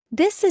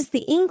This is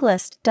the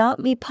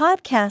Englist.me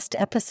podcast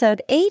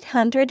episode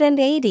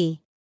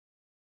 880.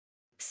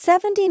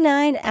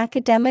 79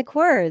 academic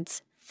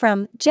words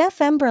from Geoff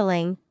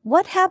Emberling,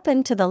 What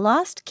Happened to the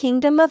Lost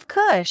Kingdom of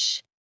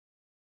Kush?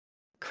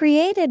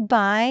 Created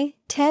by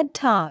TED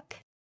Talk.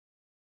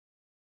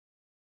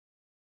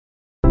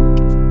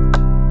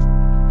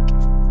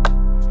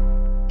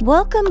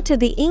 Welcome to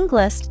the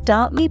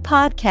Englist.me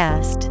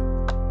podcast.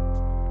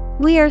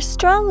 We are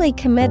strongly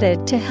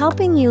committed to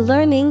helping you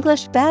learn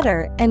English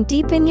better and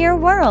deepen your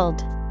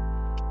world.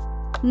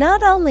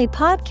 Not only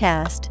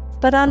podcast,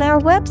 but on our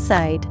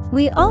website,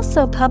 we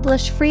also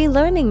publish free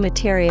learning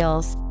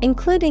materials,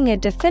 including a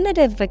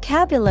definitive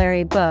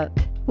vocabulary book,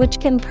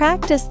 which can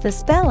practice the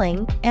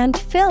spelling and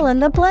fill in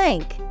the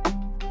blank.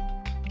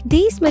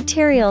 These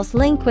materials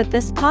link with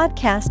this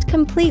podcast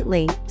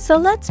completely, so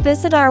let's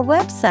visit our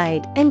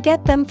website and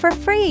get them for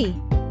free.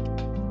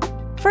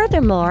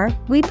 Furthermore,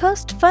 we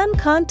post fun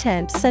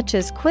content such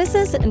as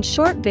quizzes and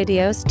short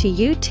videos to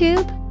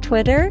YouTube,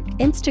 Twitter,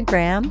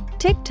 Instagram,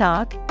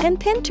 TikTok, and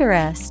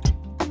Pinterest.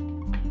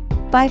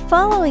 By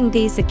following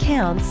these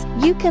accounts,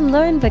 you can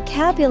learn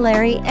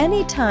vocabulary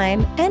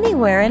anytime,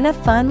 anywhere in a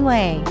fun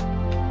way.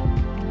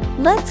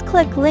 Let's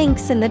click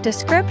links in the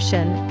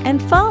description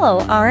and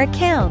follow our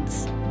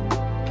accounts.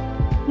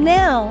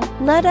 Now,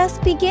 let us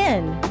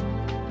begin.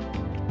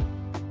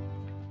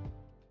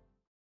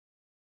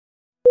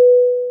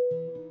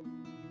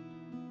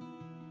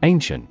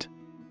 Ancient.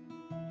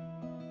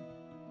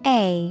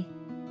 A-N-C-I-E-N-T.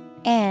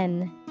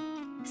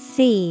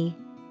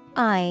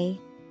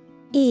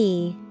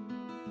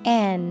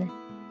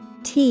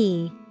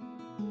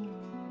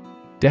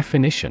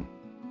 Definition: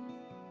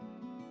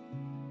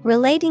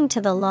 relating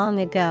to the long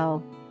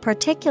ago,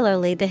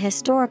 particularly the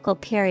historical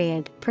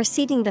period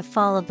preceding the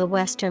fall of the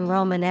Western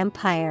Roman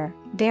Empire,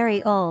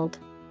 very old.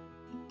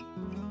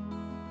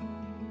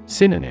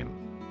 Synonym: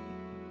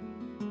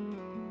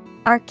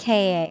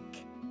 archaic,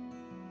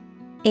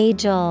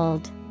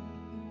 age-old,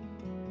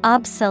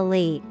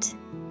 obsolete.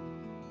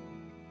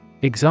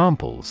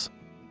 Examples: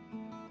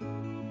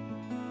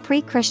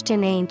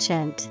 pre-Christian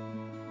ancient,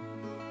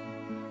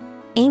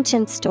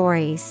 ancient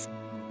stories.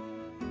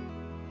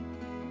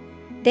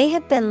 They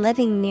have been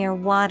living near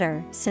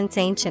water since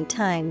ancient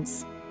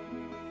times.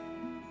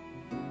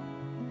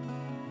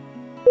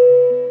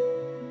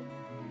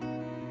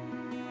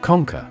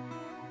 Conquer.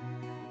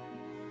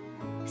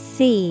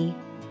 C-O-N-Q-U-E-R.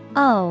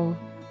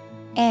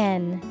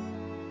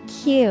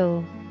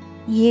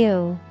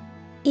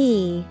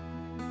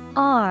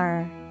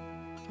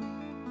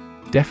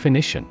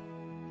 Definition: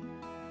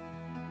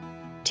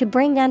 to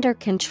bring under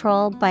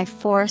control by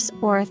force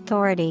or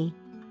authority.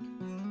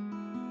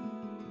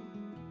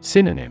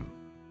 Synonym: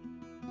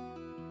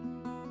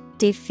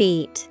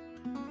 defeat,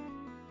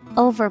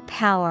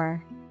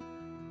 overpower,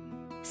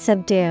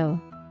 subdue.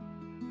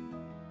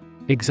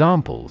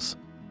 Examples: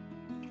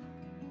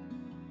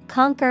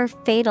 conquer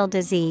fatal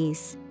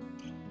disease,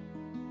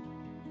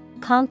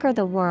 conquer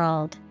the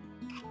world.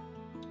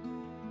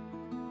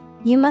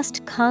 You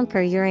must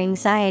conquer your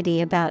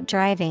anxiety about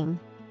driving.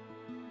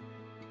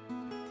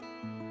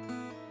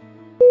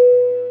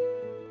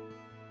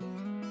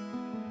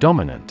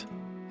 Dominant.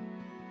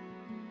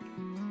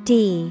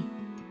 D-O-M-I-N-A-N-T.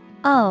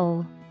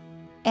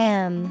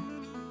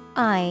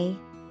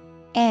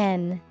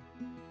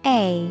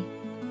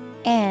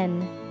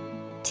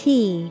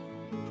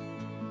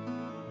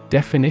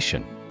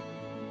 Definition: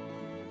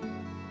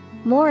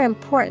 more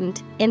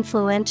important,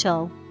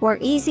 influential, or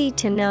easy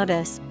to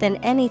notice than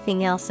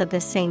anything else of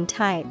the same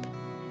type.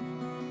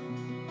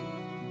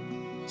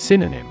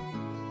 Synonym: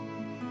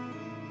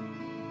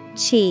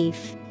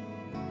 chief,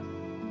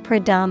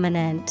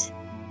 predominant,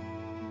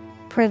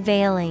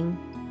 prevailing.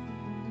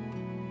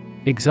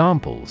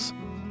 Examples: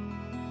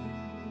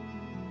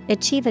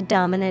 achieve a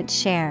dominant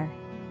share,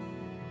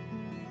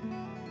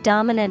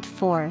 dominant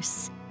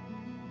force.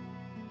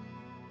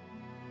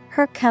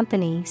 Her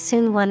company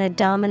soon won a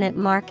dominant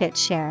market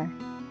share.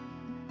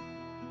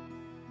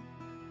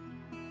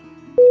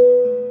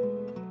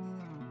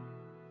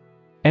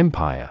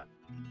 Empire.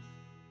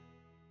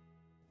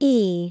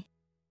 E-M-P-I-R-E.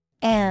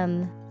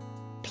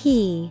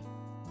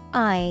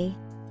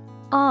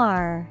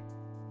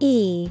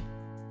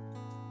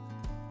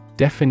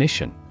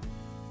 Definition: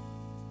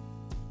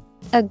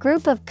 a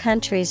group of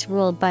countries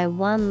ruled by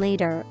one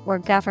leader or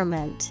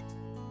government.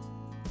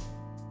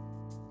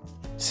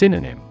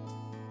 Synonym: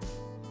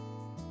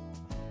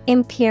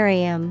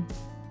 imperium,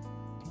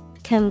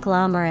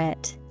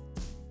 conglomerate,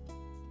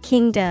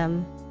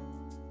 kingdom.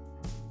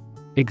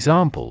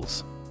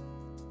 Examples: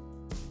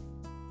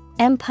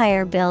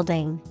 empire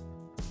building,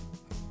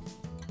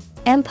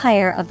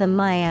 empire of the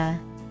Maya.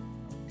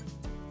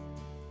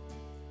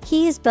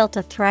 He has built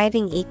a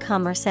thriving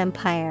e-commerce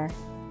empire.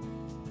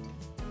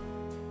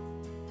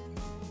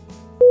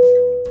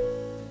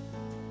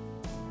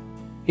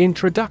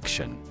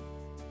 Introduction.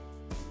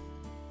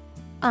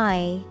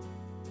 I-N-T-R-O-D-U-C-T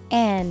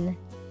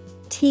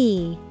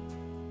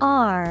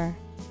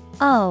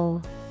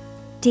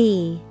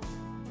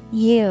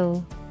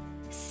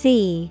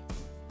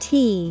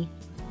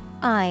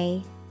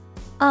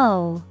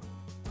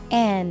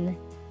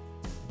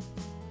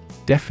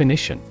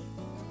Definition: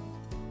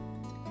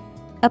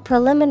 a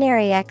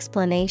preliminary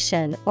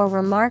explanation or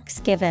remarks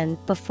given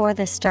before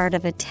the start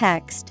of a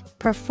text,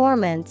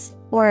 performance,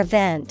 or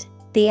event,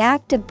 the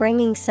act of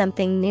bringing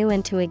something new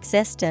into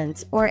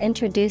existence or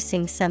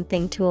introducing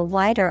something to a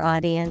wider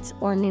audience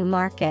or new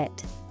market.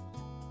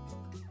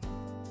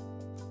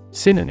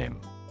 Synonym: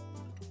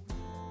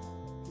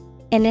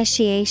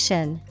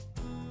 Initiation,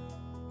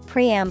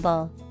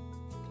 preamble,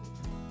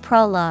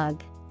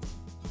 prologue.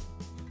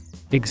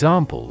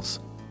 Examples: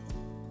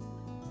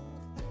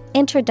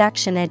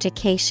 Introduction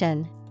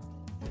education,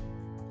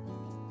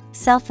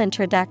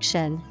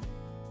 self-introduction.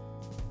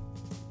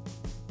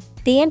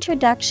 The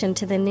introduction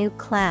to the new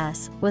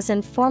class was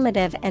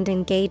informative and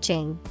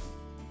engaging.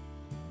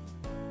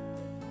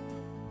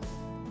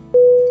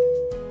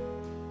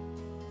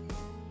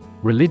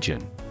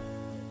 Religion.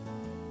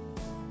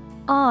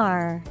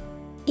 R-E-L-I-G-I-O-N.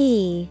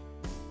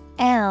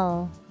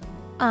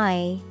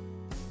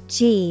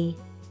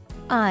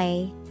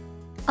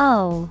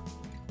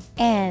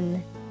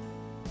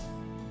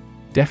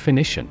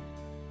 Definition: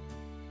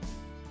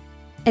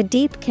 a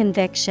deep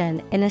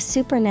conviction in a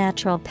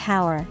supernatural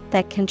power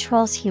that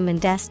controls human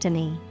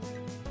destiny.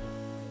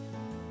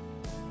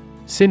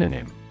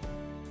 Synonym: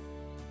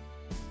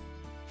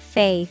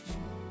 Faith,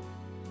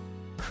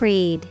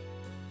 creed,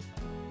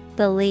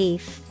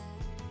 belief.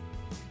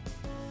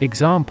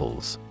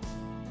 Examples: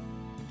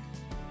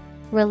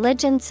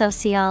 religion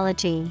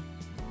sociology,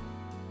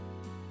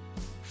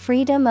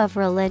 freedom of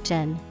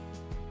religion.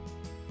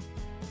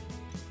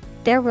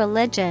 Their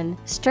religion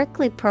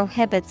strictly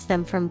prohibits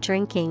them from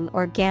drinking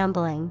or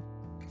gambling.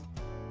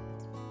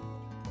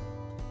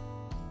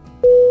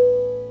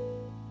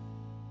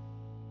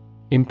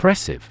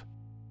 Impressive.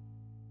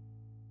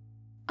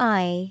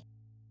 I-M-P-R-E-S-S-I-V-E.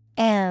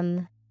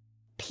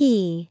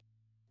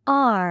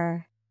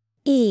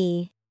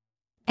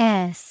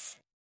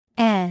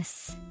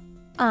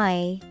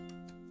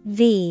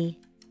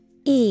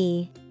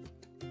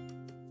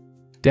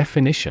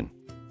 Definition: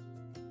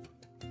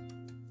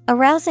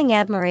 arousing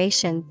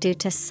admiration due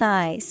to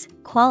size,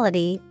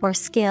 quality, or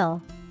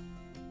skill.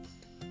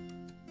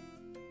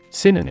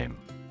 Synonym: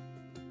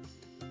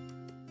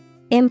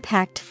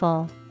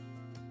 impactful,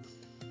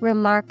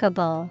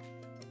 remarkable,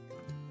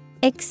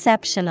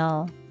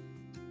 exceptional.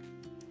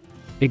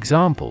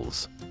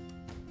 Examples: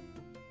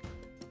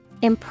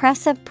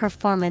 impressive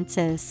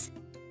performances,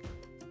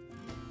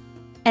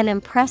 an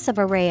impressive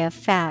array of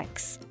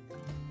facts.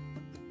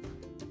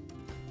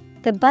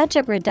 The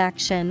budget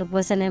reduction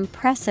was an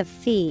impressive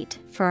feat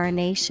for our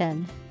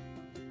nation.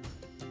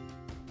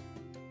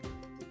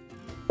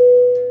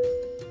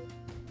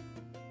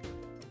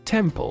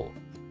 Temple.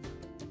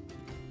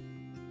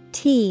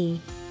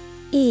 T-E-M-P-L-E.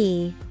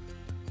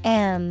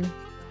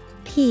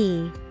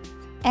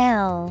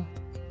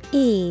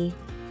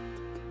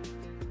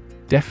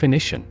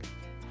 Definition: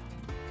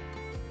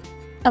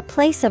 a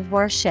place of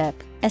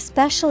worship,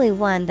 especially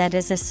one that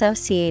is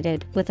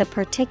associated with a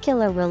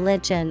particular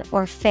religion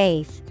or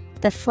faith.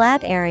 The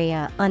flat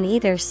area on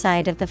either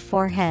side of the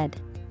forehead.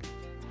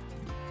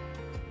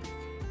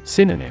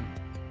 Synonym: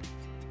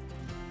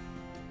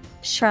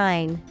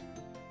 shrine,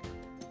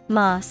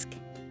 mosque,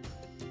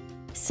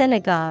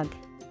 synagogue.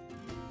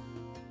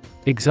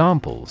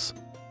 Examples: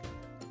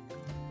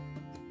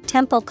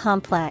 temple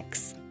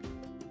complex,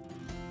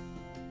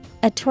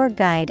 a tour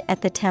guide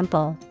at the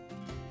temple.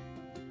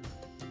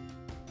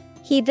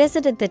 He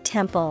visited the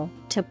temple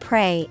to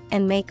pray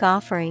and make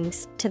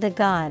offerings to the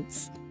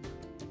gods.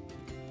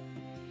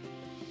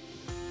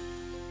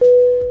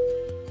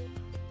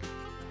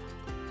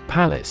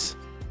 Palace.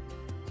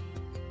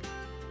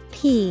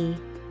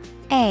 P-A-L-A-C-E.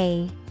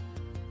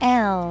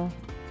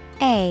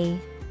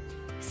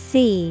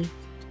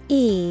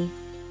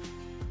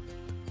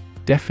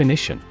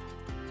 Definition: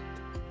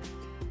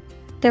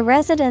 the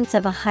residence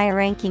of a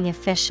high-ranking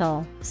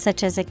official,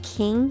 such as a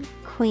king,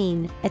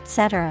 queen,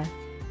 etc.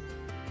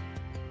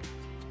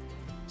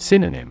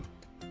 Synonym: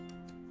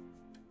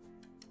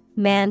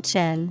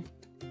 mansion,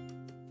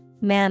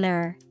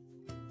 manor,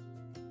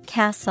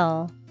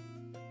 castle.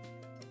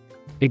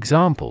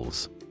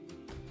 Examples: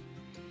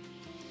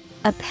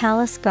 a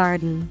palace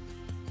garden,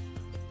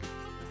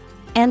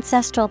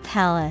 ancestral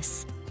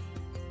palace.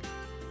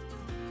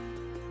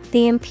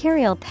 The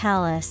imperial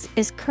palace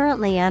is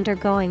currently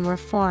undergoing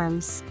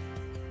reforms.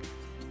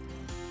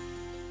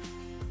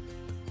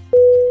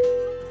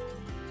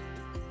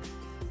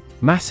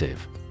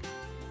 Massive.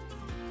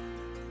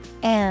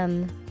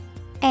 M-A-S-S-I-V-E.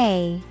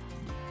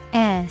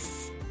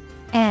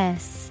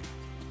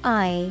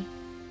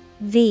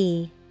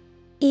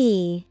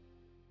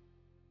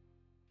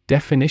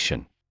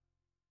 Definition: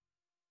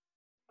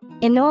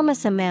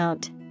 enormous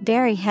amount,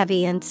 very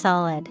heavy and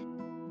solid.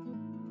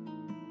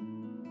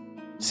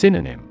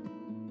 Synonym: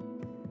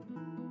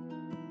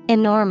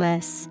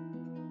 enormous,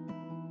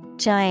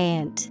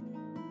 giant,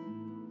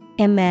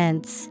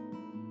 immense.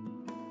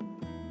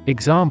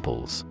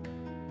 Examples: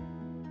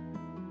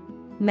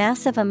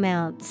 massive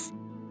amounts,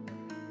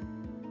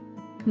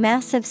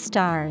 massive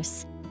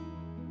stars.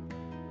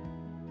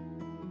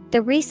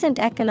 The recent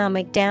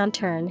economic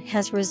downturn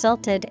has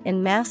resulted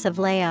in massive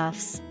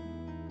layoffs.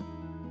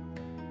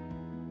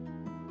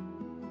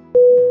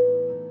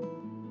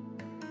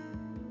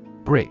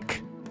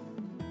 Brick.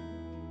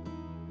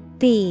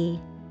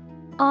 B-R-I-C-K.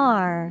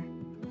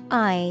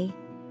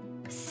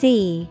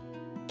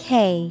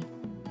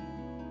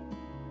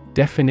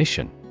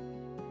 Definition: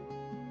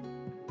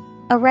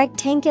 a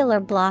rectangular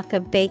block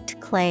of baked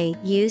clay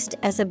used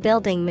as a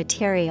building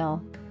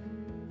material.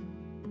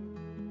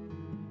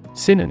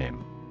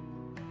 Synonym: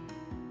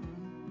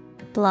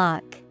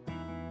 Block,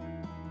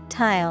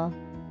 tile,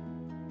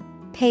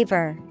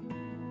 paver.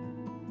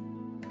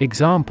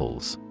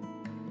 Examples: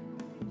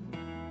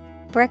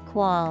 brick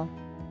wall,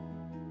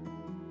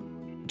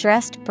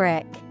 dressed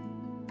brick.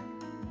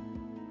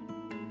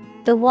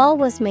 The wall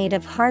was made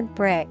of hard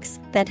bricks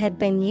that had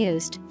been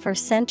used for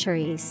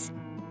centuries.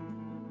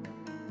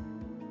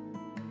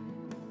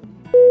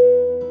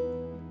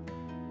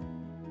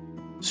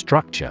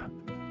 Structure.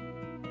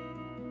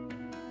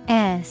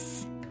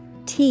 S-T-R-U-C-T-U-R-E.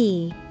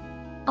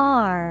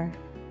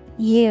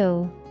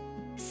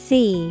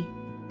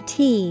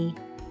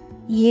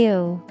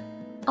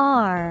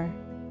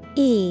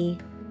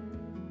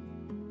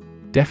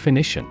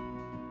 Definition: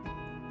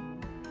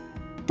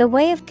 the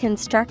way of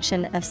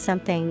construction of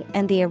something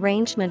and the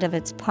arrangement of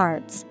its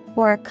parts,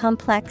 or a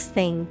complex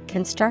thing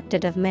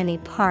constructed of many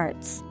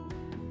parts.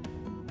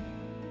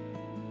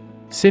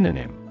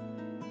 Synonym: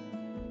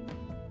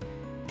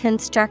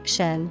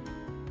 construction,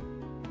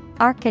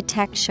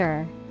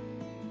 architecture,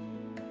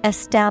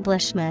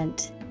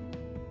 establishment.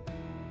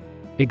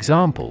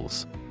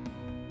 Examples: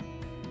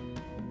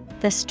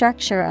 the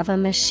structure of a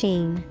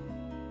machine,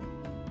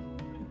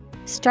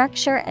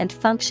 structure and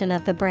function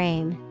of the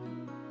brain.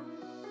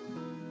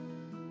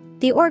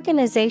 The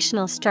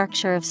organizational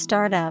structure of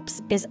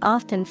startups is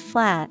often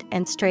flat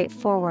and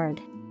straightforward.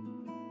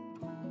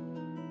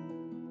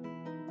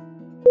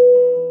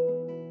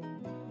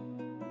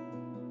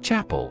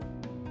 Chapel.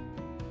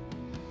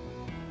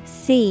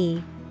 C-H-A-P-E-L.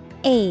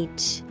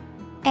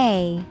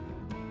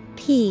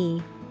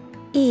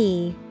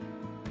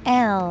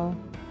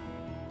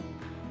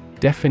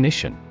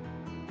 Definition: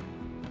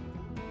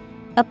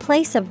 a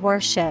place of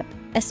worship,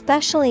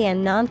 especially a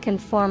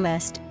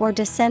nonconformist or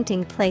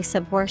dissenting place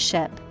of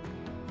worship.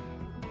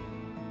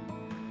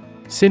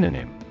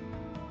 Synonym: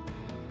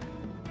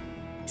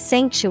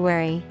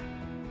 sanctuary,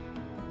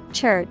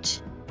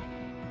 church,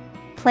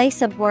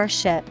 place of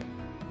worship.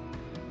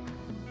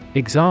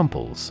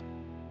 Examples: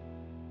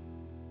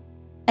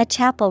 a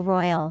chapel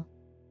royal,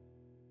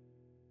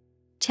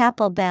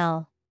 chapel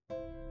bell.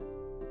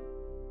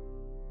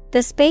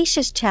 The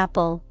spacious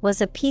chapel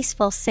was a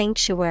peaceful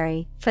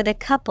sanctuary for the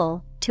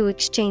couple to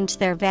exchange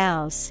their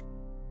vows.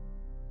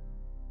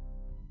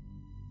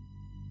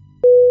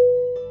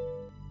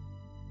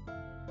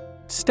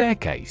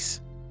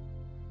 Staircase.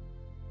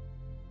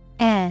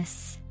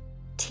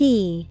 S-T-A-I-R-C-A-S-E.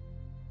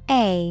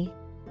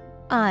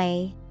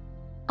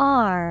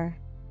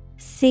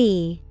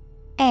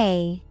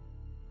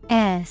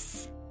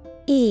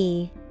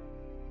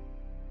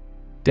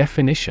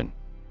 Definition: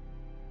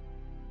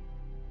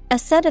 a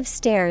set of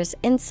stairs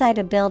inside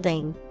a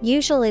building,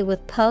 usually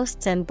with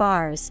posts and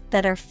bars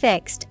that are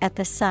fixed at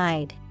the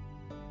side.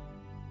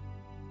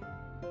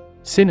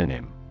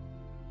 Synonym: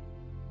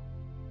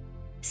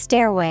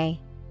 stairway,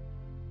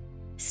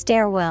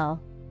 stairwell.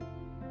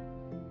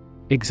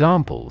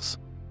 Examples: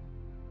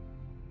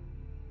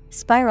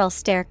 spiral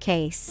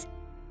staircase,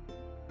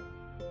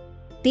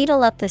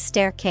 beetle up the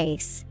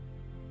staircase.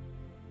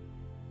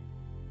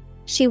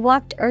 She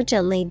walked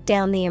urgently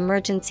down the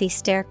emergency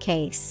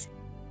staircase.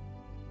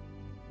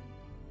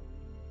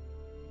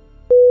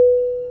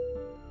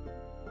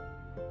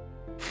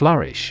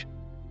 Flourish.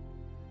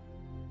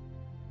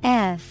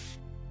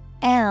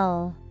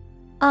 F-L-O-U-R-I-S-H.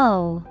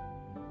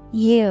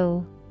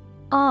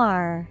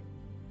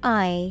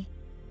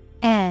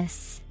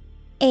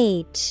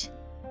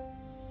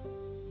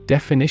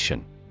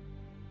 Definition: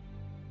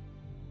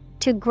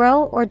 to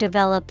grow or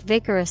develop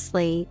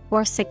vigorously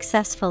or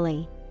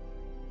successfully.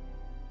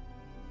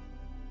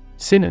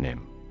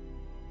 Synonym: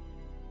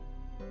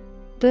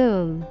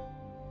 boom,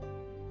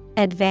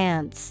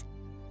 advance,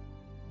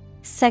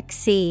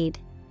 succeed.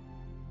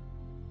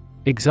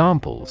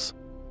 Examples: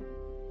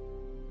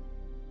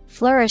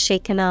 flourish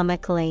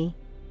economically,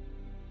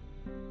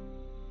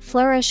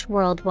 flourish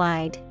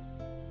worldwide.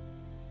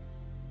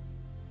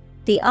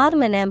 The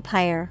Ottoman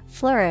Empire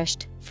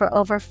flourished for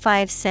over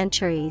 5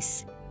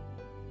 centuries.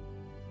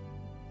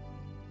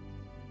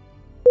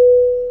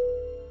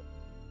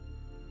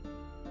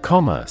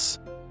 Commerce.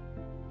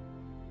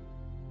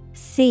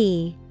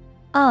 C-O-M-M-E-R-C-E.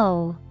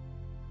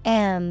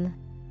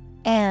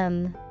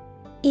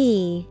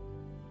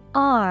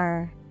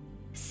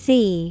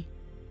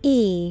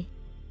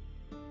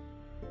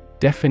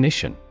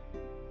 Definition: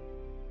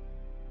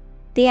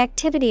 the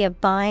activity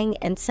of buying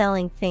and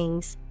selling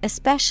things,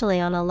 especially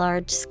on a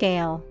large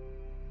scale.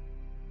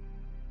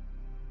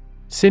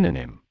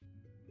 Synonym: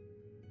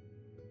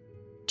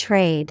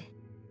 trade,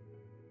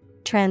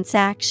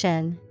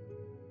 transaction,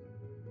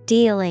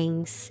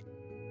 dealings.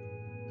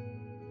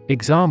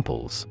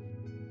 Examples: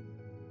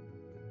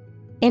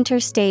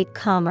 Interstate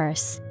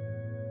commerce.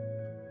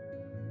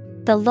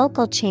 The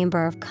local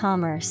chamber of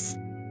commerce.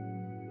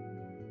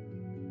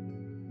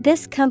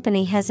 This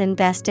company has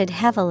invested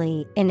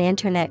heavily in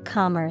internet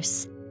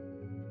commerce.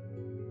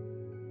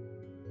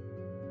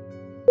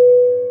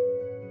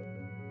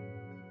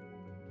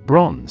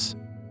 Bronze.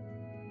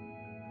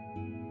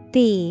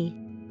 BRONZE.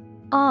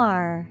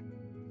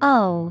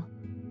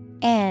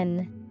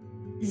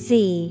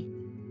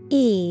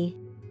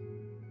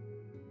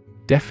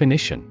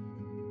 Definition: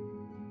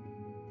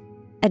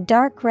 A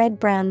dark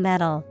red-brown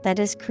metal that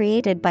is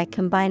created by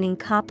combining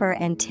copper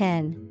and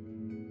tin.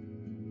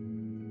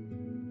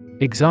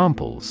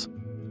 Examples: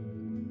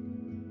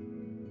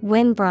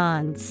 Win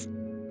bronze.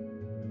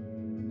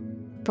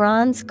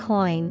 Bronze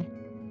coin.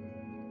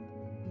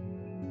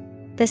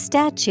 The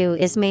statue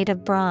is made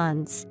of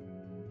bronze.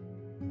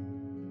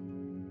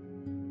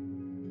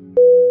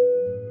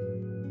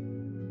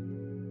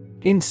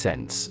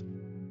 Incense.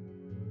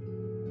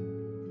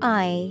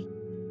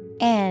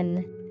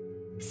 INCENSE.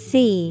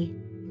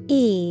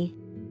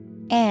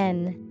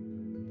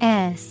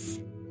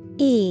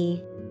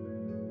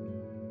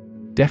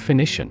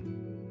 Definition: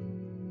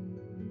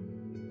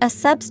 A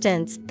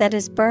substance that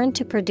is burned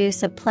to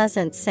produce a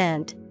pleasant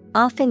scent,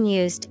 often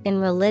used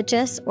in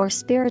religious or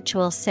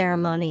spiritual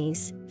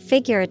ceremonies.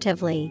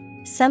 Figuratively,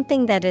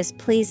 something that is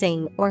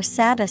pleasing or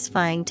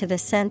satisfying to the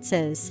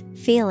senses,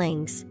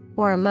 feelings,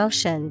 or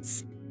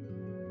emotions.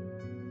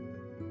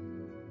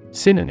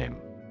 Synonym: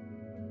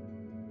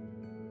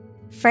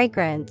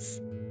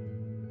 Fragrance,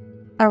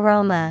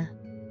 aroma,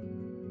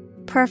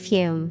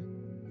 perfume.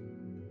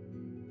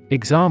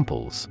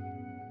 Examples: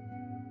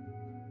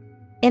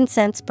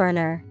 Incense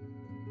burner,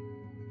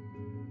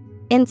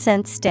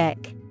 incense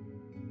stick.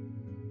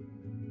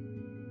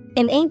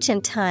 In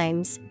ancient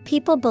times,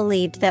 people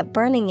believed that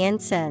burning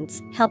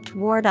incense helped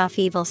ward off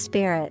evil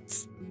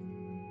spirits.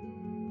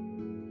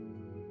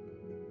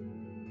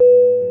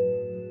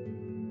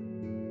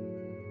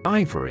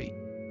 Ivory.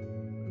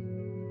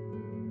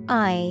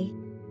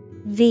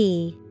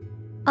 IVORY.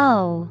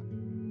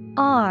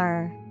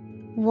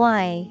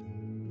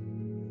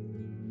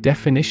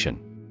 Definition: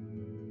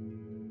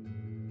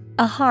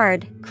 A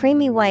hard,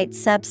 creamy white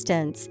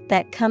substance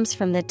that comes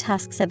from the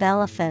tusks of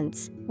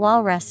elephants,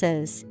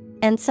 walruses,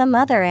 and some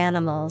other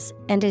animals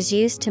and is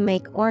used to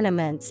make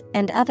ornaments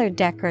and other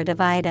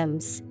decorative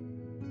items.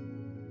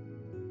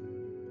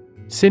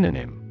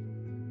 Synonym: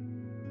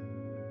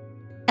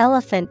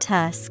 Elephant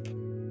tusk,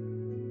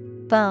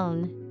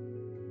 bone,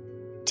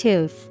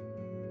 tooth.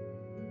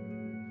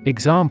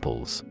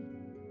 Examples: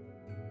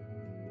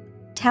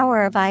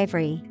 Tower of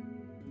ivory,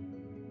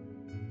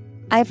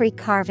 ivory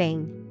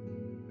carving.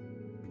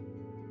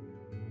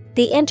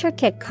 The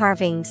intricate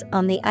carvings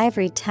on the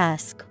ivory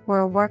tusk were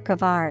a work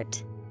of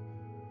art.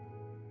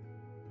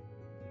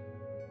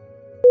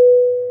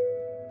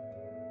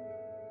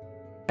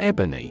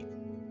 Ebony.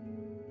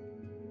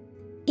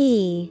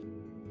 EBONY.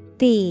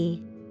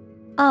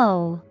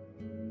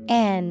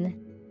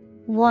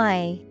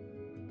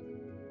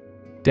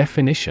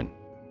 Definition: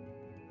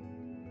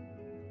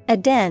 A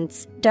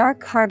dense,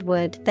 dark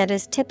hardwood that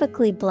is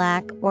typically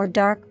black or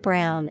dark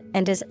brown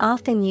and is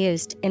often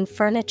used in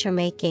furniture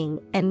making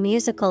and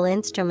musical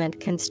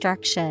instrument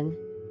construction.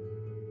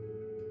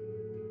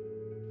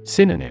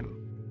 Synonym: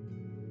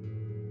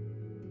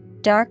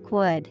 Dark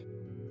wood,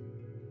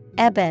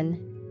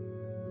 ebon.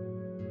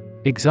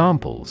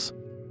 Examples: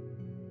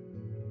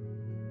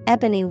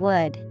 Ebony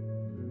wood,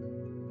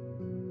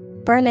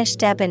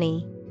 burnished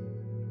ebony.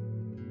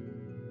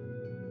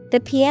 The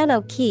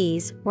piano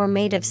keys were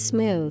made of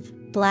smooth,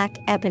 black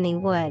ebony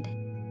wood.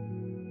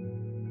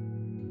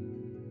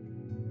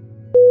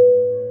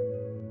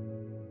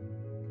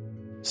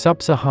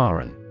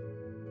 Sub-Saharan.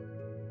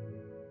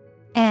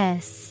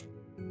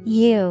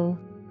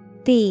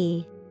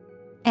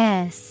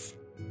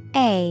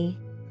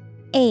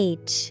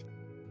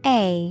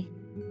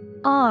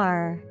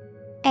 SUBSAHARAN.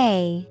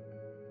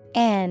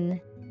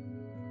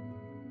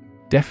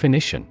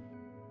 Definition: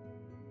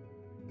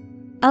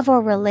 Of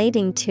or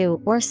relating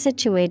to or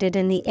situated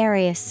in the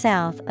area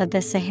south of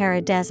the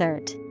Sahara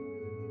Desert.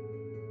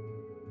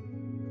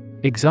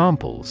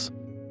 Examples: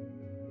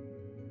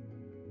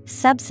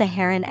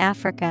 Sub-Saharan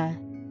Africa,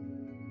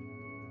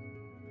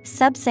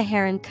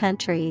 Sub-Saharan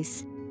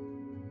countries.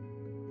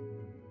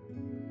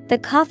 The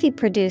coffee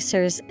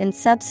producers in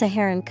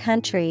sub-Saharan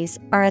countries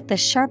are at the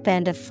sharp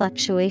end of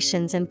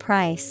fluctuations in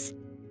price.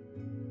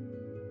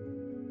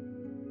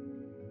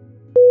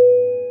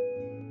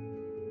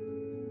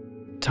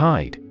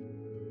 Tide.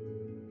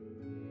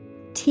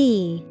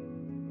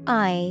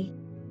 TIDE.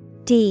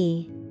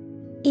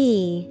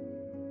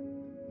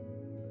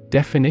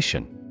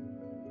 Definition: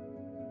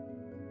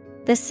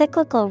 The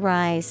cyclical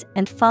rise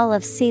and fall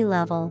of sea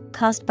level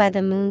caused by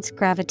the moon's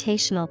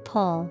gravitational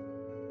pull.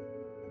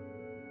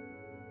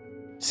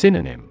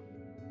 Synonym: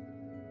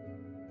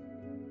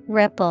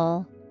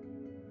 Ripple,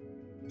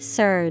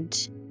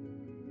 surge,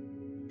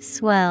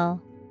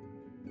 swell.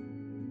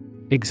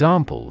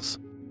 Examples: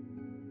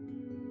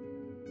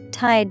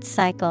 Tide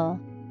cycle.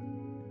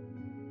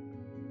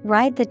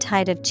 Ride the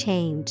tide of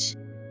change.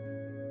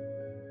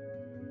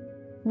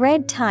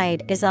 Red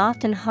tide is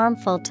often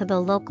harmful to the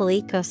local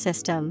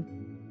ecosystem.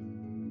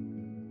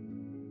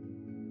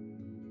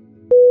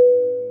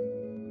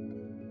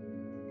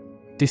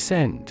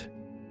 Descend.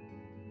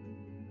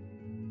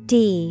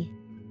 D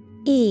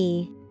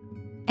E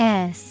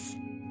S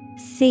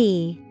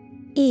C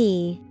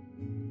E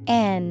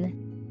N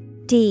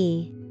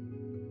D.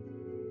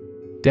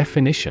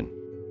 Definition: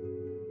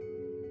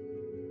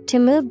 To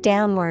move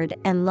downward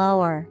and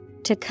lower,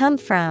 to come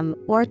from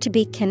or to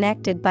be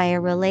connected by a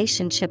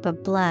relationship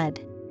of blood.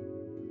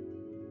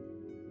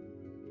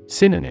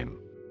 Synonym: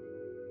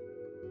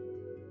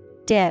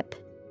 Dip,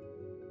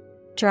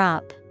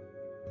 drop,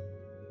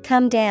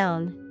 come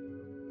down.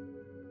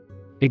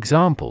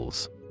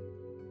 Examples: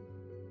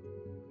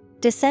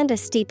 Descend a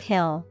steep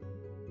hill.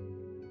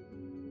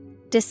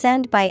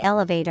 Descend by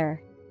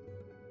elevator.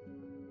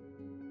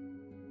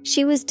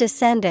 She was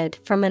descended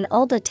from an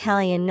old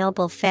Italian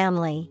noble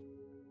family.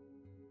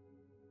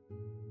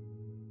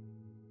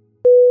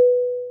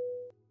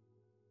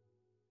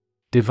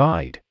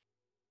 Divide.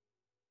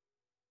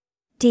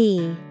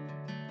 D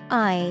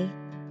I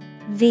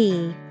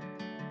V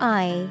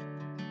I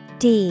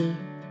D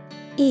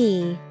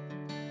E.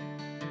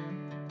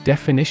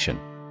 Definition: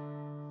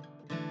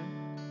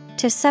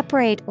 To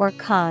separate or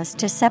cause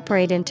to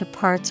separate into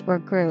parts or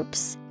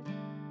groups.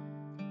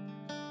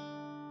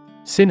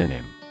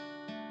 Synonym: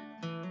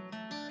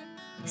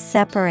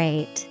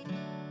 Separate,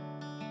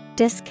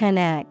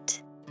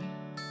 disconnect,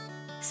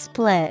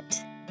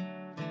 split.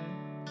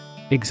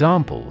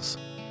 Examples: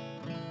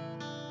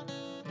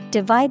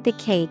 Divide the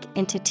cake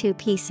into 2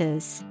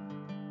 pieces.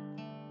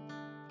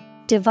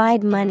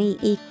 Divide money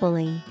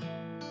equally.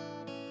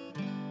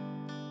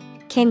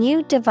 Can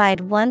you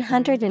divide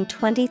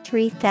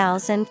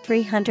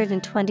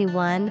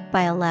 123,321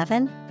 by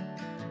 11?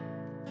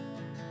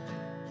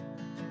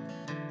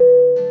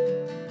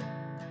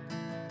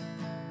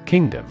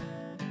 Kingdom.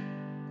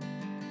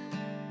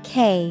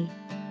 K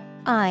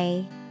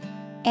I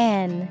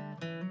N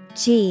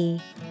G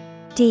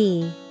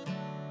D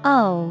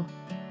O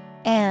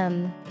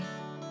M.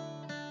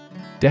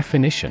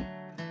 Definition: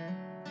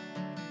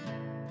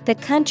 The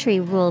country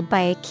ruled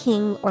by a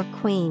king or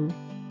queen.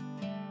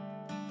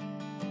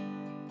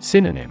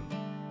 Synonym: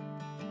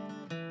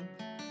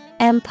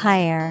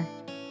 Empire,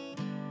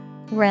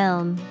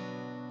 realm,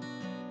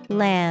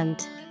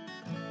 land.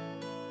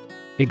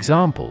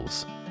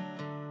 Examples: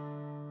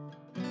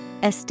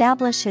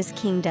 Establish his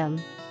kingdom.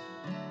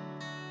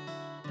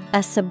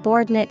 A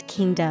subordinate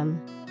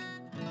kingdom.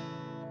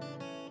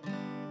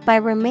 By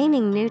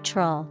remaining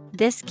neutral,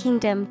 this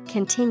kingdom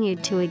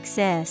continued to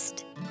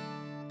exist.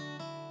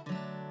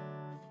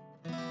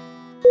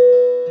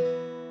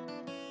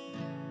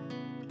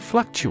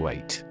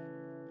 Fluctuate.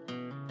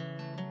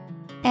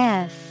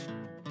 F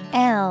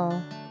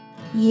L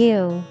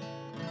U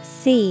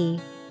C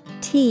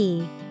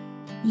T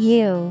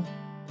U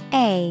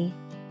A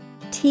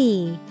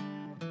T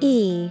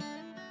E.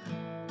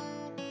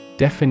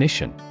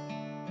 Definition: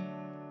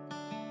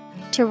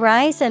 To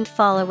rise and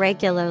fall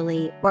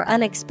irregularly or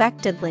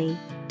unexpectedly,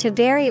 to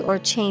vary or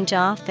change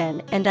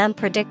often and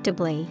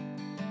unpredictably.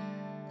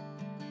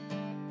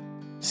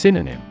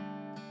 Synonym: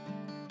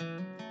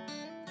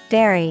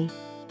 Vary,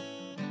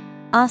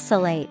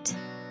 oscillate,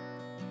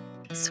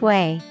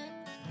 sway.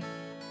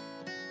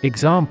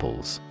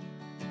 Examples: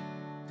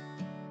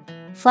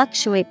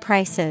 Fluctuate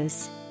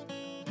prices.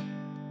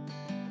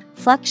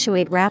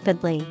 Fluctuate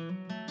rapidly.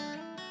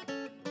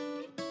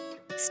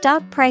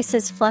 Stock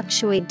prices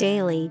fluctuate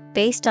daily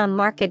based on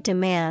market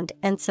demand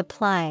and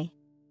supply.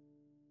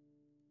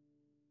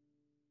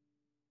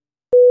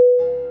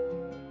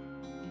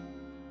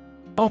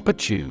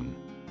 Opportune.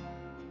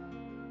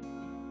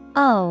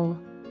 O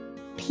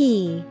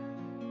P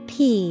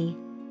P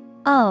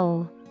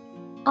O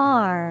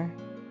R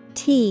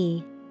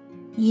T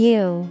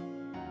U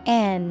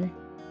N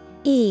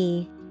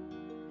E.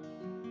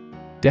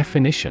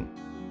 Definition: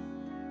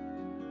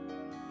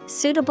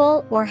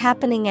 Suitable or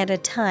happening at a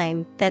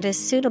time that is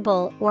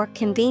suitable or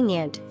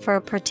convenient for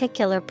a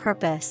particular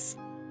purpose.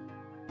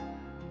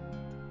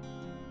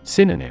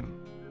 Synonym: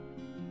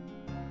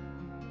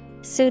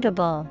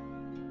 Suitable,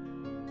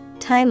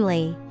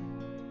 timely,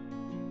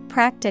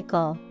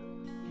 practical.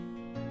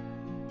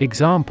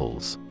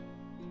 Examples: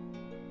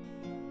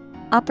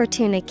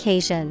 Opportune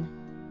occasion.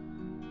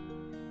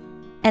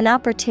 An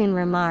opportune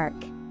remark.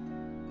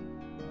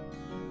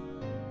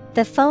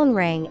 The phone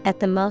rang at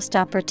the most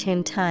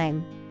opportune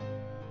time.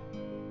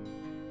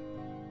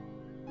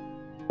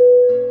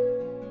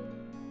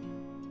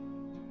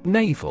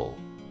 Naval.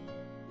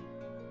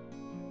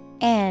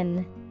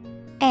 N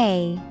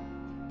A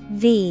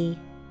V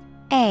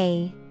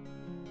A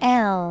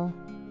L.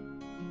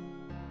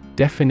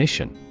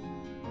 Definition: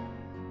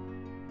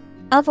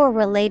 Of or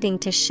relating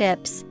to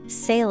ships,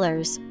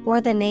 sailors,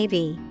 or the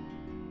navy.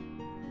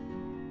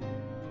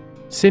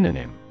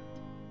 Synonym: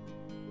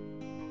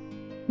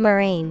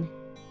 marine,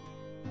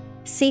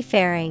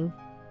 seafaring,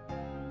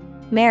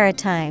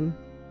 maritime.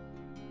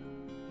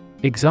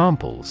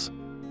 Examples: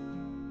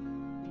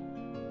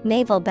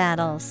 Naval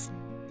battles,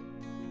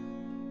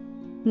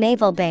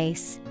 naval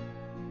base.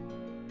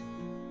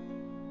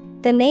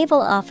 The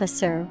naval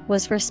officer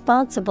was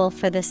responsible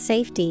for the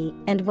safety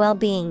and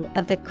well-being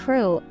of the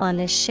crew on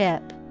his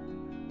ship.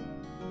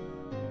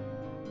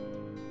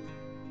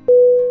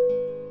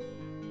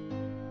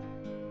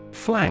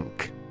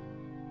 Flank.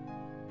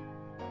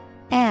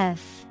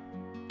 F-L-A-N-K.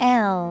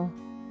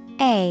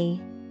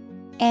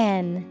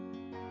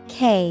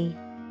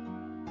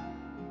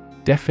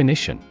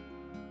 Definition: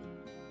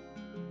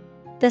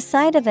 The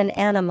side of an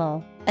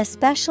animal,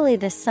 especially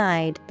the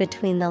side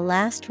between the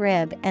last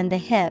rib and the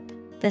hip,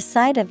 the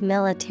side of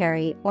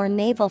military or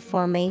naval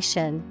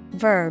formation.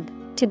 Verb,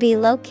 to be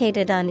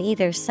located on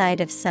either side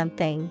of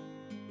something.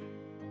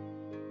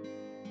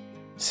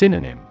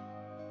 Synonym: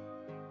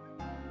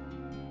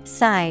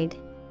 Side,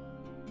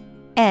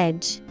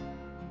 edge,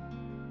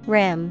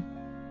 rim.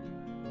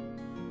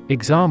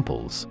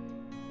 Examples: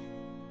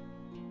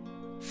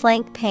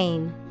 Flank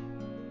pain.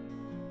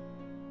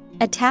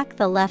 Attack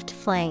the left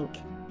flank.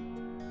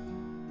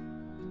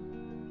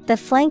 The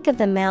flank of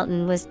the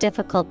mountain was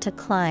difficult to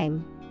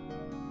climb.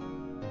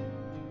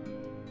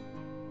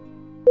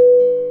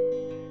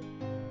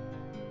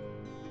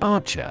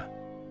 Archer.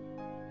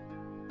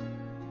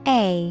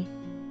 A-R-C-H-E-R.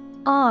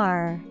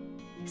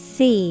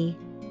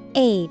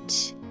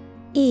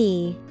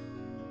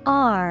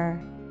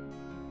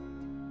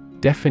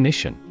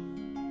 Definition: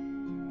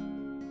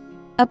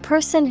 A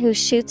person who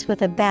shoots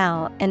with a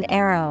bow and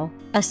arrow,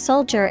 a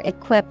soldier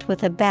equipped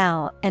with a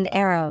bow and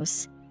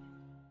arrows.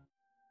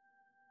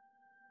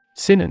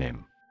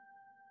 Synonym: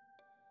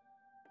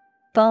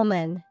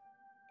 Bowman,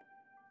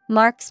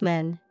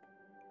 marksman,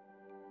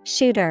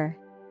 shooter.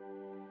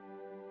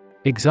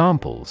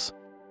 Examples: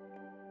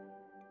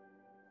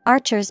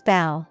 Archer's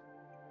bow.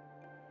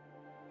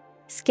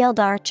 Skilled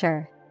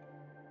archer.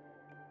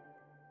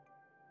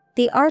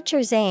 The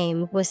archer's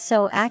aim was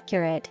so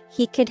accurate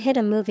he could hit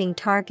a moving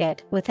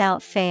target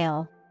without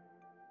fail.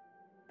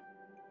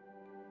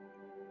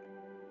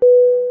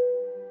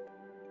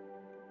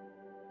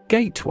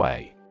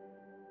 Gateway.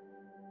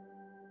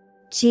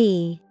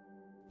 G-A-T-E-W-A-Y.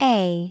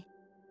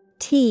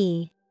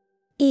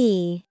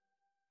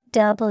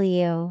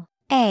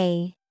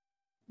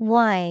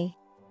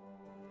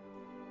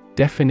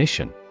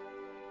 Definition: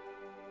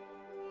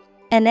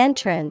 An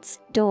entrance,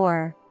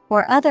 door,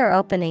 or other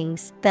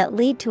openings that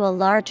lead to a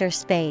larger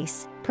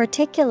space,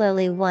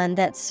 particularly one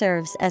that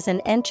serves as an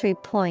entry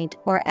point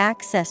or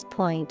access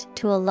point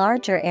to a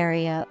larger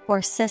area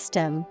or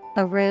system,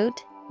 a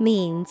route,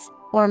 means,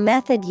 or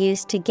method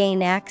used to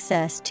gain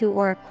access to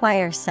or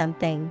acquire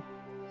something.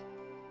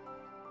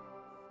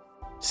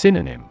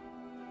 Synonym: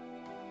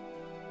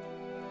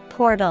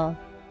 Portal,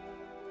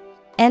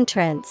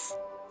 entrance,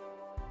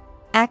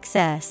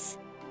 access.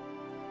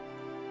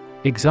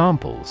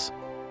 Examples: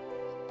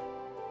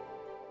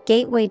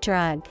 Gateway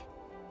drug,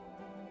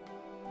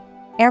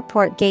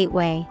 airport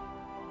gateway.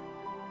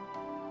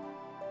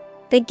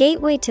 The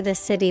gateway to the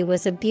city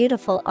was a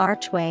beautiful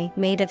archway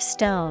made of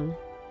stone.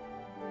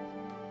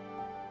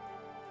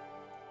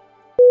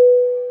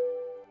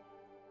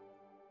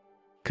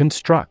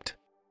 Construct.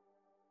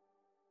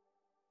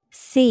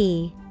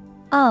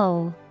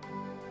 C-O-N-S-T-R-U-C-T.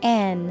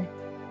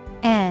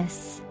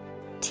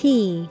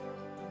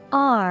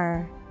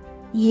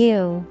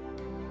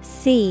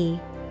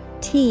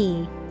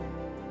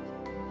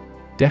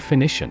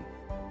 Definition: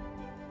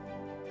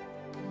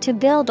 To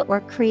build or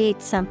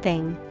create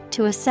something,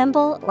 to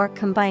assemble or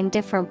combine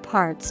different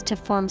parts to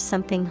form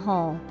something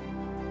whole.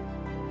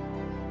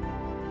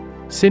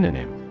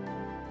 Synonym: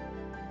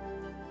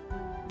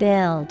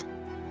 Build,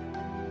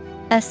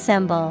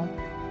 assemble,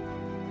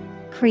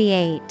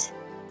 create.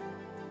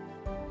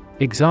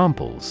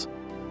 Examples: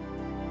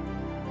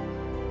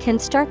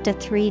 Construct a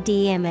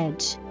 3D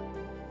image.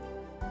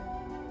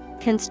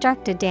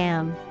 Construct a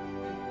dam.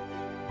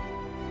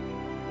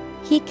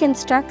 He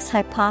constructs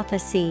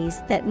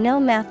hypotheses that no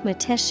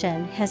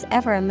mathematician has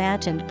ever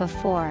imagined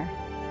before.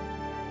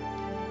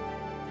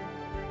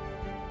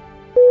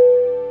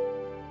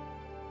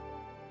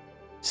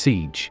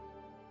 Siege.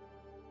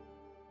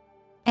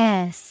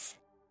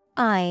 S-I-E-G-E.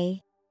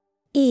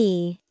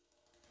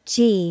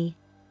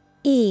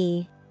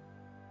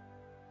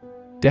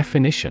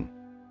 Definition: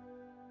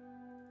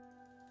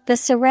 The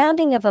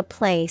surrounding of a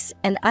place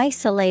and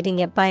isolating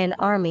it by an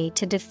army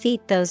to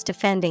defeat those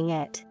defending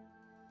it.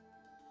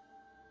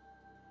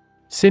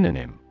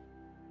 Synonym: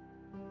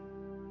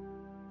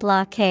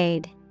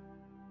 Blockade,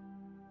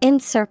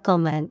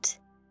 encirclement,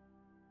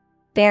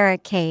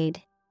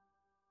 barricade.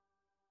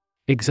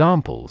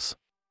 Examples: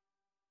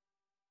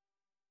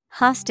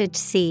 Hostage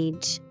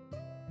siege.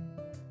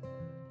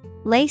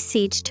 Lay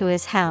siege to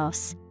his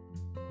house.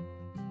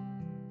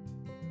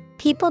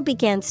 People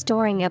began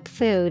storing up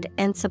food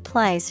and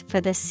supplies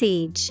for the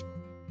siege.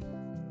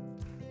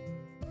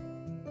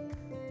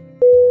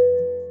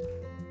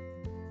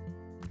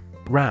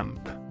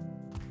 Ramp.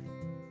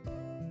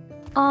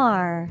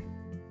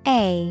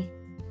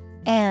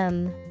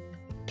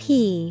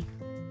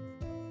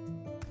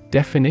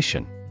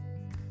 Definition: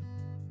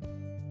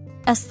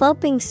 a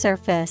sloping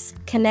surface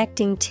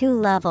connecting two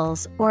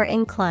levels or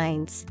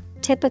inclines,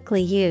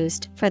 typically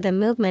used for the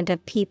movement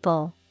of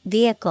people,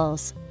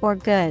 vehicles, or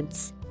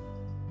goods.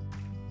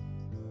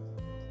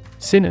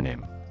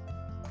 Synonym: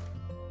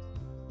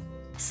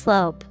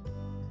 Slope,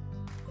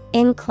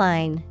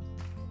 incline,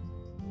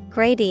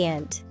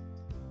 gradient.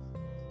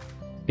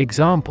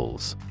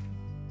 Examples: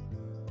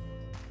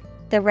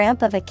 the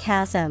ramp of a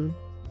chasm,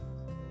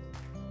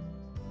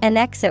 an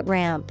exit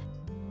ramp.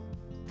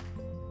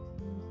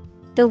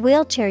 The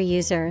wheelchair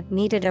user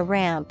needed a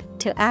ramp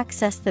to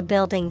access the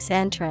building's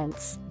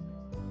entrance.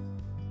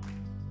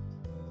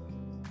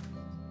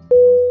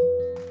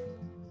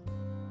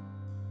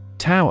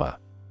 Tower.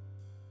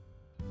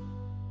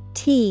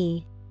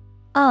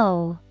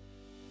 Tower.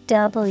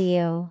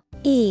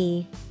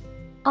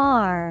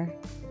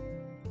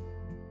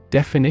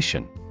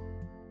 Definition: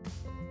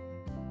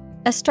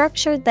 a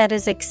structure that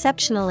is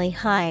exceptionally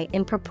high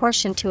in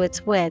proportion to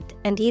its width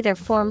and either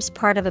forms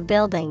part of a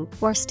building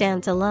or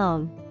stands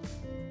alone.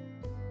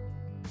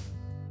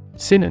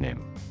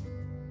 Synonym: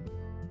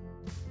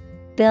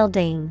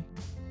 building,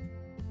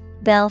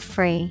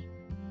 belfry,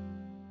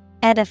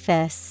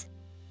 edifice.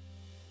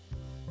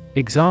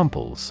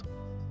 Examples: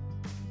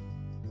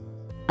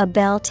 a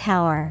bell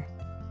tower,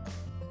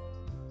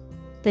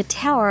 the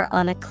tower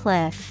on a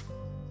cliff.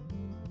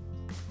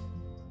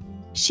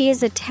 She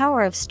is a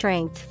tower of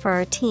strength for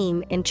our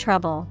team in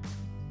trouble.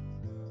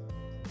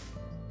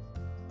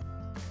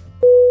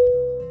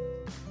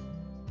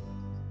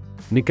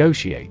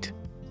 Negotiate.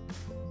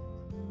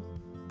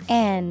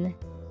 Negotiate.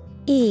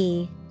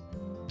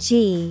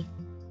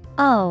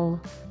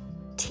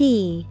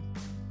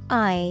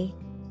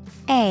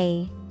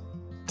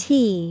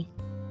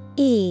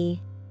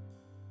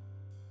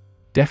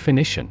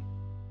 Definition: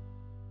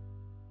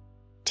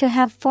 to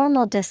have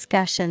formal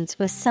discussions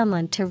with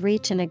someone to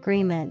reach an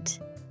agreement.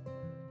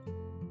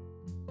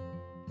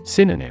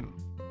 Synonym: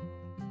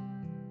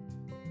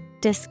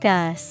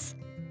 discuss,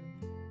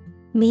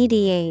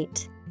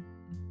 mediate,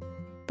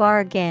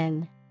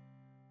 bargain.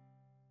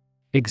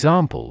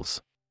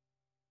 Examples: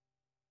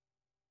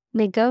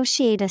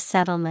 negotiate a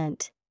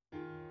settlement,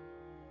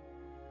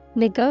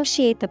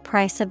 negotiate the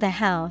price of the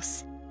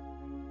house.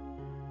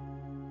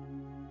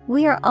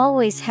 We are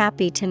always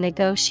happy to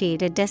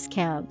negotiate a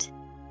discount.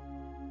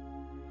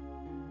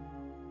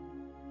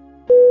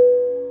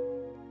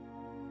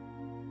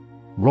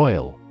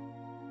 Royal.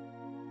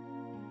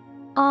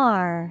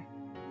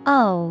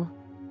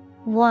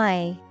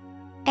 Royal.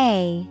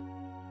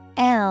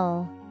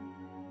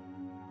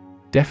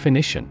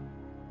 Definition: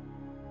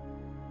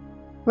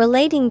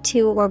 relating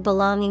to or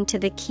belonging to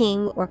the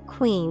king or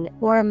queen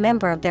or a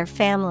member of their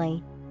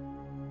family.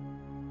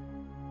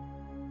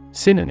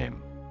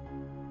 Synonym: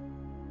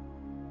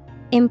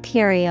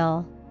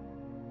 imperial,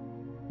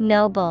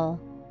 noble,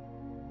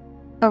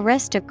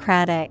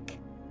 aristocratic.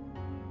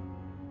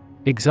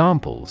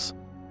 Examples: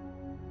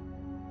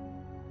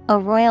 a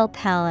royal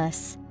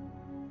palace,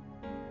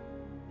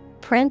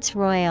 Prince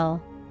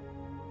Royal.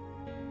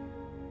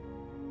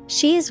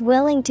 She is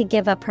willing to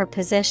give up her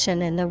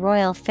position in the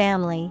royal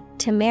family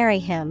to marry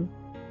him.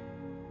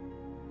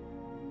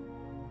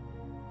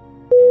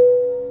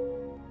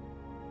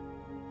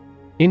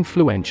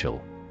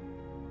 Influential.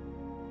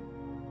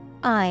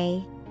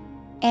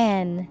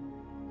 Influential.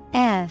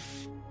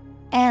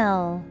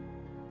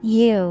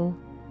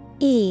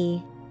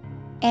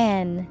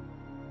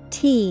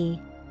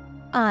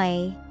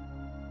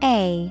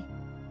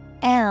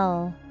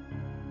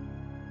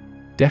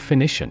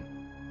 Definition: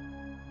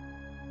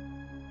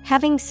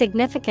 having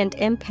significant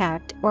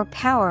impact or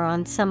power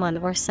on someone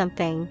or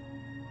something.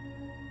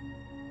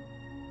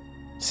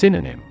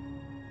 Synonym: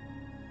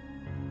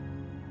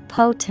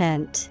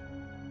 potent,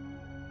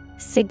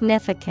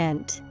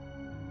 significant,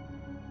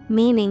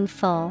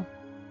 meaningful.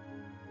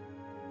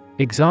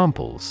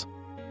 Examples: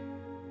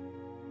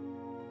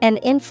 an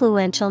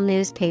influential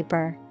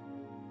newspaper,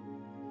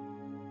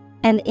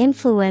 an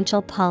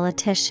influential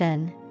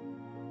politician.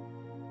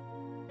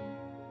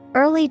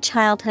 Early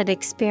childhood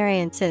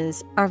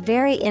experiences are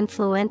very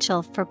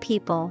influential for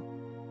people.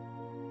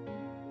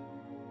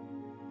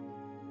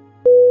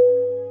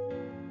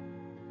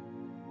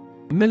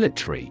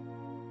 Military.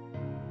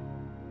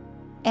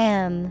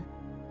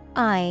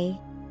 MILITARY.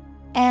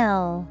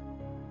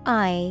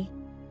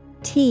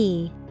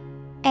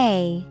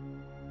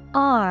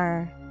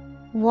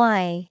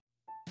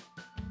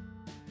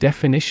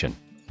 Definition: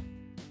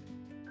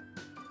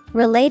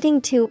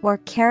 relating to or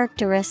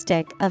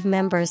characteristic of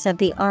members of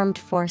the armed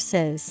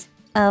forces,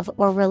 of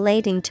or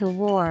relating to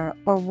war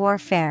or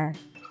warfare.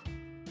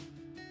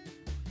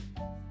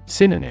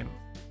 Synonym: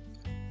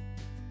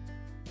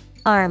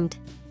 armed,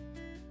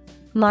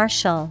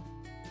 martial,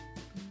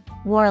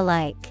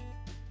 warlike.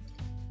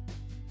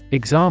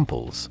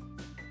 Examples: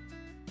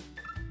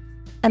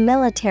 a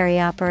military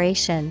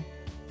operation,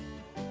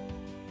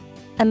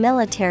 a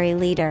military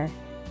leader.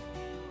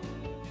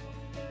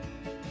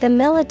 The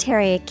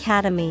military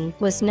academy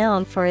was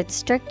known for its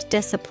strict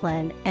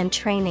discipline and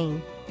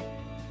training.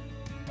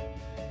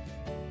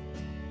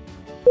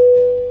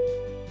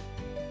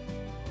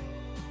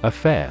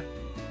 Affair.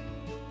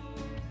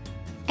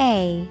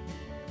 A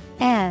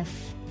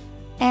F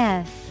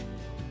F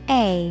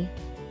A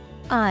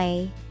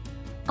I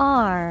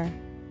R.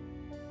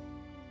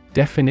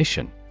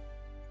 Definition.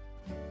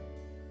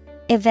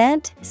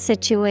 Event,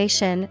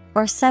 situation,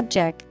 or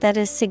subject that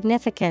is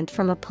significant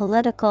from a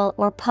political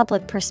or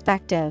public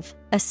perspective,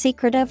 a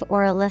secretive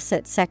or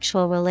illicit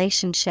sexual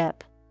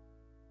relationship.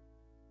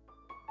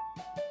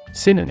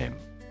 Synonym.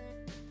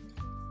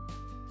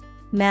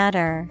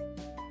 Matter,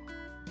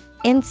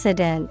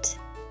 incident,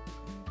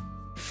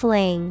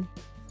 fling.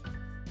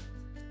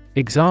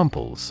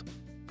 Examples.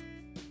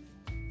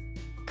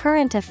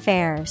 Current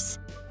affairs,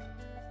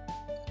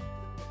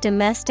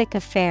 domestic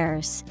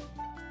affairs.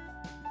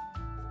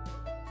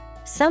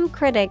 Some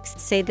critics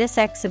say this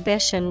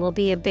exhibition will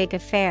be a big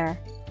affair.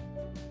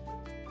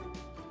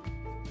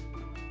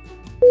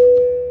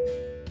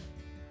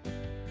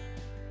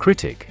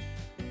 Critic.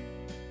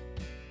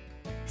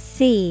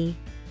 C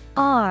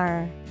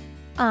R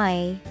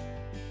I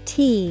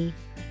T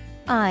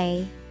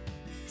I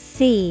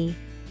C.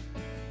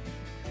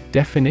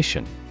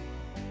 Definition.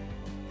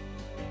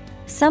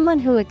 Someone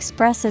who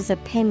expresses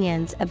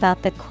opinions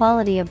about the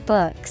quality of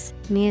books,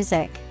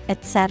 music,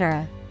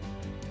 etc.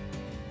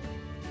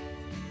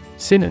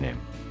 Synonym.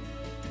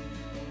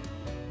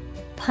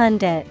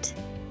 Pundit,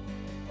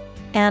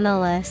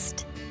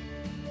 analyst,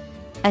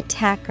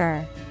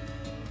 attacker.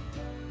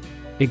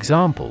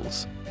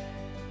 Examples.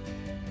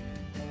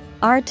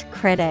 Art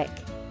critic,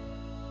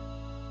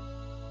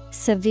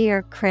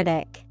 severe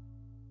critic.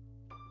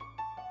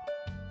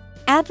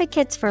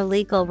 Advocates for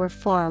legal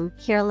reform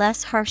hear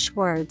less harsh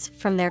words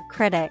from their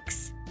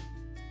critics.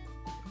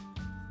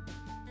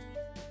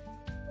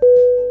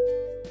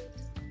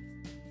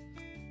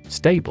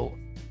 Stable.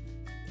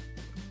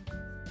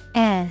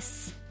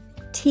 S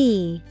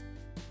T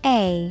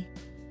A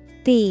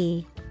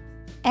B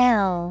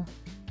L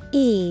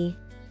E.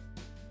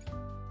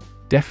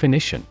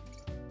 Definition.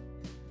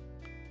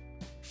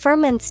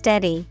 Firm and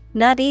steady,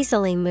 not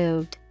easily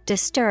moved,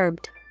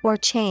 disturbed, or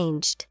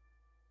changed.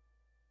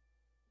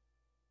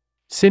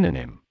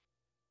 Synonym.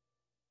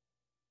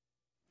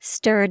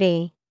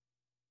 Sturdy,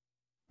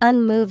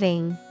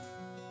 unmoving,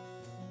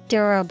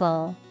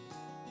 durable.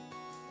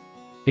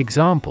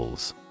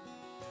 Examples.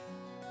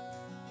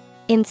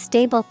 In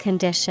stable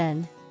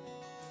condition.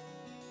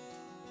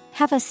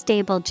 Have a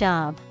stable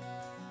job.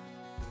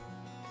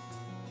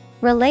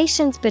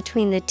 Relations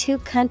between the two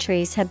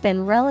countries have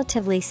been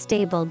relatively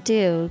stable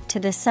due to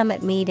the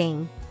summit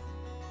meeting.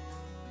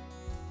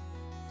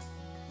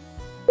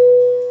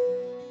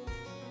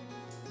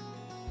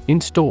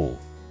 Install.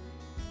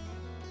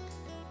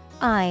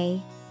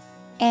 I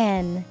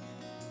N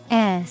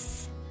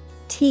S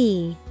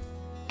T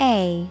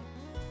A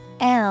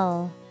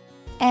L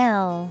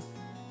L.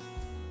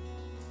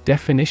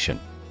 Definition.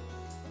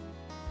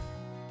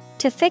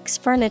 To fix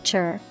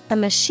furniture, a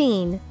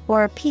machine,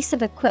 or a piece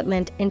of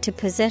equipment into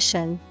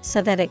position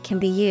so that it can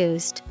be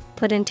used,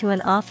 put into an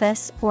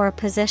office or a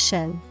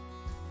position.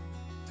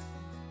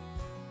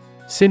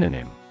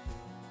 Synonym.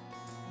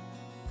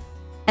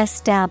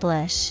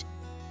 Establish,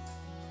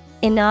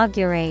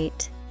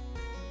 inaugurate,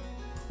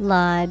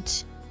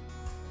 lodge.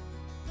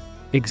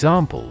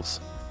 Examples.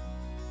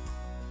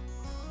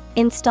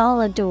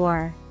 Install a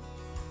door.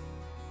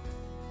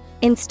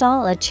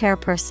 Install a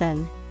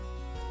chairperson.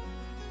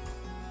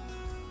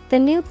 The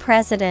new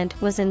president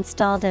was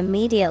installed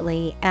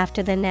immediately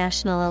after the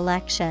national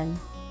election.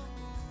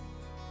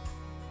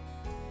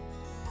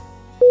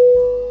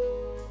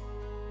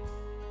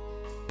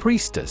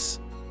 Priestess.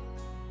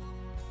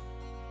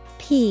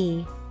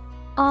 P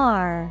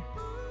R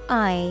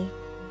I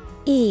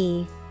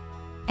E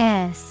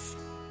S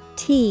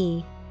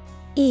T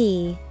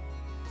E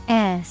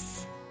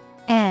S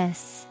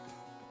S.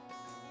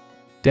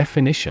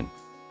 Definition.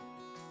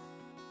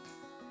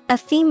 A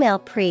female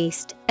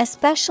priest,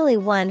 especially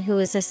one who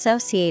is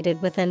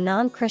associated with a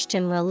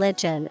non-Christian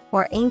religion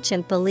or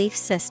ancient belief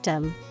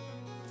system.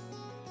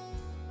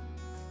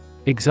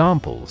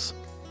 Examples.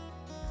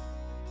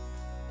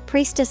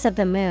 Priestess of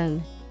the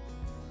moon.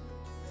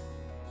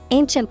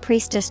 Ancient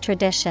priestess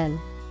tradition.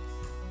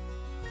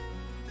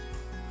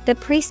 The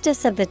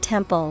priestess of the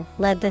temple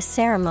led the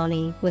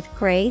ceremony with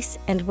grace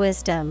and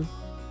wisdom.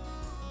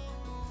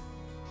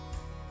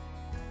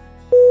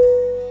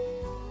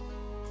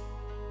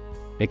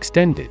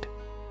 Extended.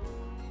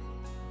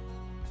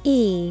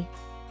 E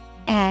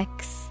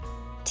X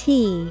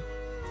T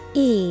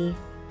E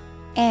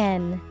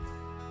N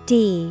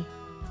D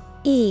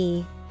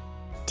E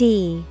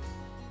D.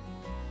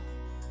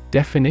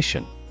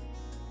 Definition.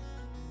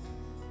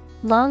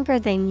 Longer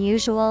than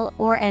usual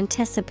or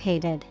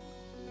anticipated.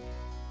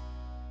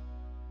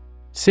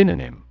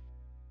 Synonym.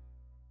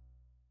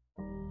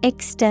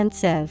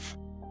 Extensive,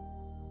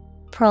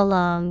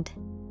 prolonged,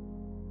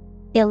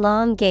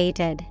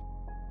 elongated.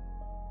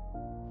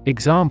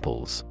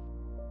 Examples.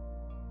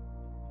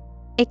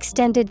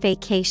 Extended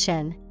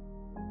vacation.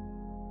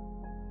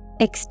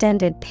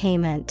 Extended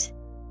payment.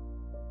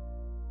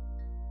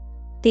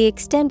 The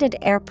extended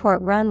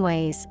airport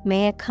runways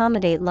may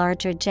accommodate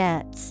larger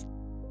jets.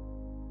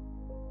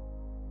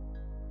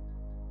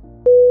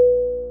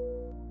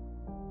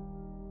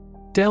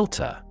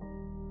 Delta.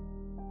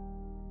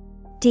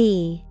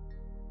 D-E-L-T-A.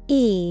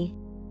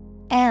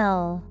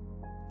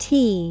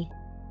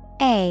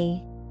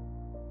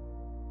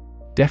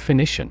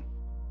 Definition: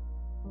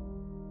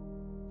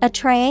 a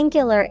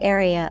triangular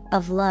area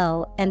of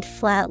low and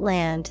flat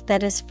land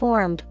that is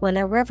formed when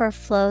a river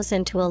flows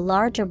into a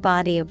larger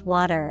body of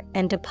water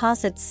and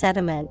deposits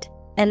sediment,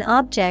 an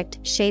object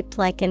shaped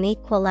like an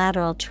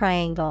equilateral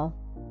triangle.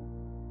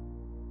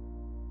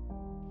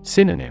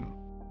 Synonym: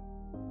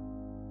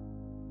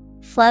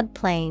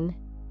 floodplain,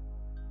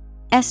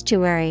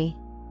 estuary.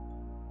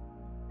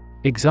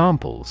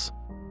 Examples: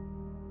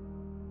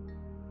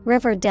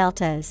 river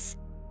deltas,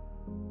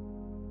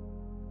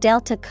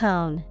 delta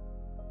cone.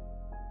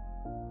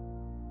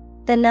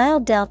 The Nile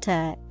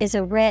Delta is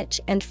a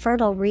rich and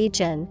fertile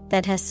region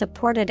that has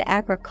supported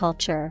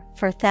agriculture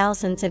for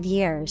thousands of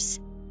years.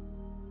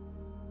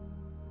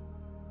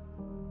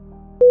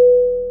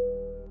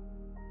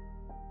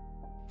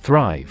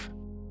 Thrive.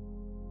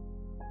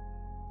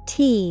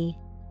 T-H-R-I-V-E.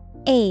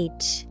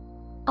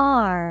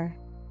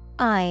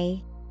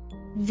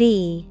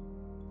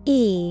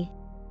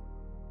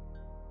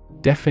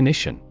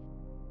 Definition: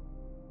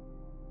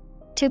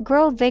 to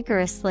grow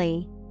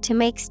vigorously, to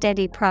make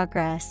steady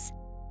progress.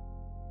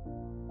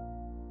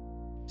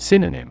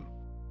 Synonym: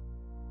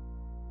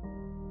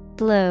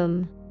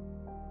 bloom,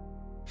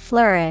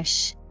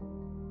 flourish,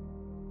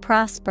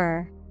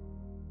 prosper.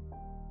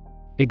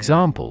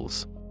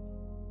 Examples: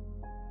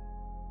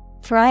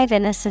 thrive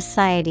in a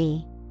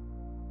society,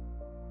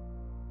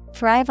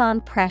 thrive on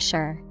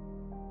pressure.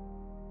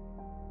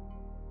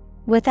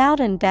 Without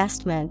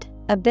investment,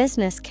 a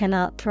business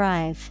cannot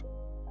thrive.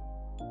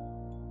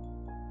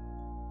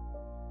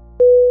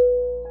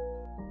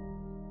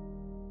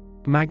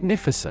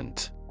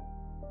 Magnificent.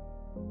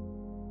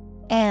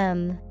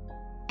 M-A-G-N-I-F-I-C-E-N-T.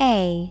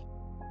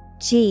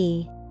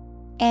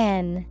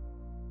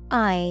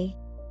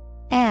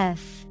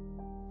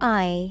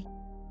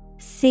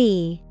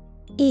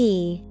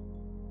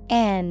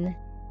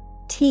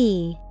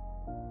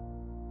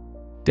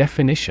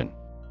 Definition: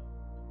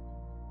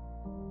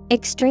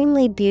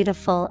 extremely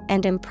beautiful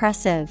and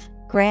impressive,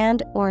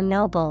 grand or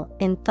noble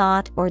in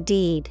thought or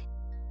deed.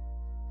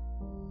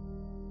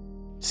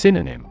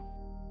 Synonym: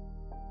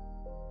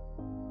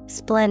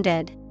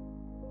 splendid,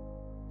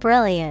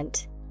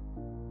 brilliant,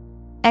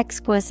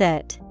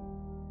 exquisite.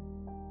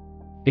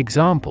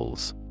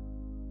 Examples: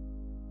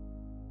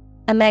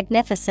 a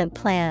magnificent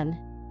plan,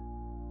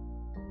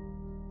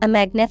 a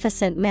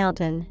magnificent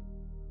mountain.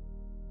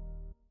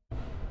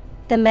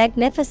 The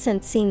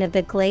magnificent scene of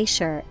the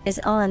glacier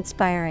is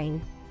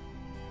awe-inspiring.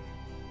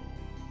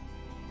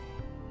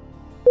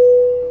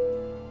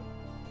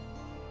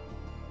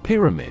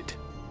 Pyramid.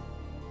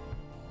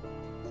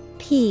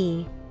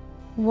 P-Y-R-A-M-I-D.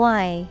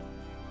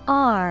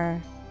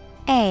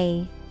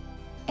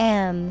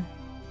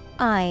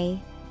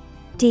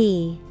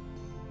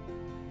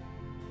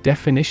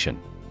 Definition: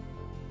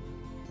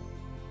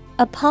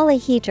 a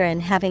polyhedron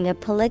having a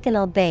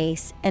polygonal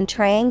base and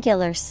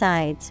triangular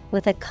sides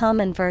with a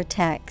common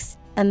vertex,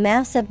 a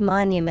massive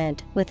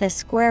monument with a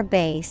square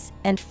base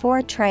and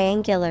 4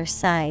 triangular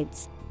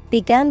sides,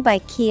 begun by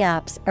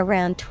Cheops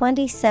around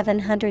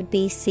 2700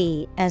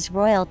 BC as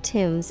royal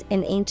tombs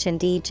in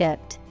ancient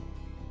Egypt.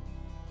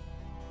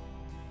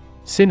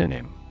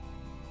 Synonym: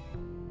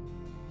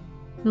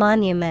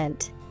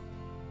 monument,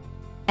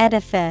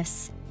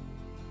 edifice,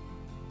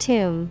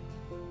 tomb.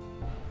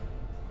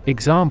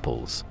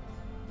 Examples: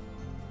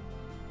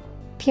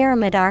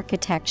 pyramid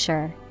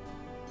architecture,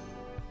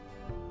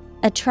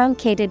 a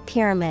truncated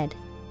pyramid.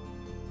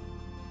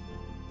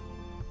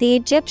 The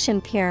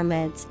Egyptian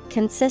pyramids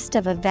consist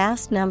of a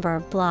vast number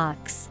of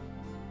blocks.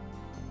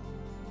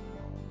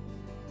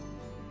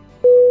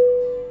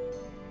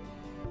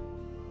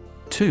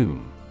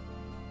 Tomb.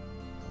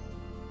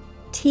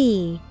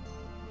 T-O-M-B.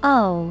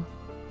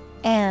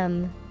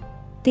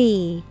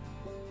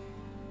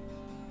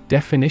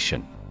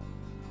 Definition: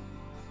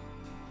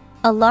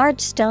 a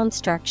large stone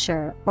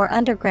structure or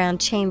underground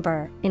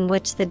chamber in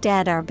which the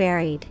dead are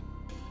buried.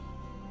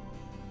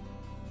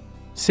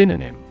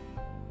 Synonym: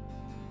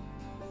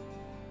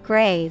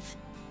 grave,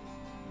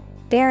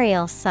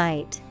 burial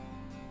site,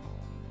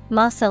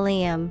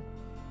 mausoleum.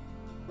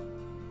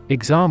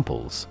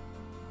 Examples: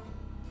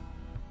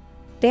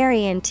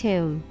 bury-in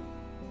tomb,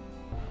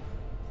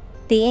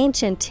 the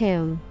ancient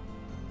tomb.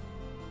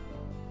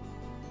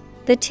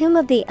 The tomb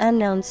of the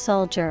unknown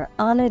soldier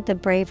honored the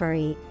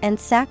bravery and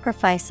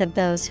sacrifice of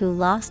those who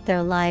lost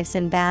their lives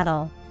in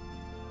battle.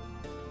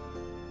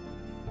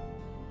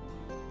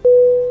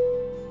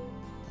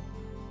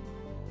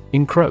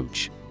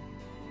 Encroach.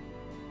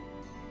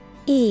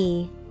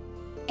 E-N-C-R-O-A-C-H.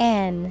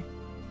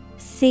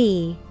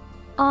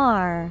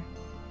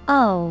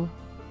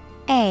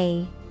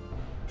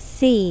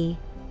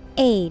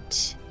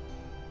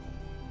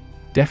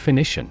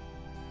 Definition: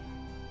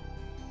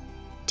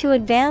 to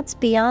advance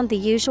beyond the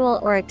usual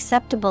or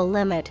acceptable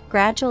limit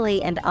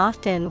gradually and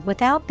often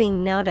without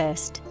being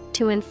noticed,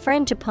 to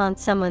infringe upon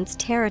someone's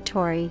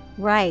territory,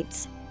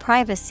 rights,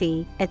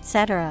 privacy,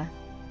 etc.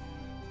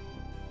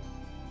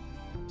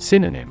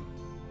 Synonym: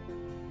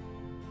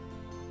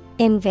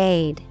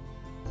 invade,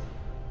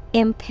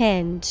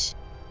 impinge,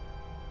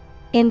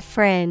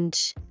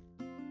 infringe.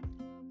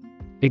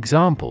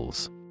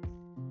 Examples: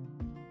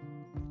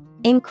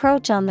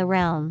 encroach on the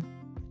realm,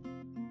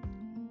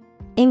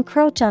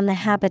 encroach on the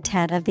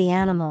habitat of the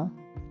animal.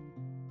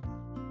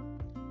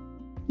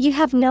 You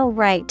have no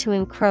right to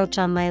encroach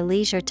on my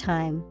leisure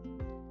time.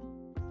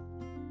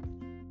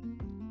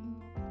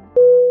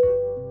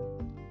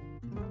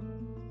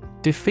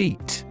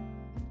 Defeat.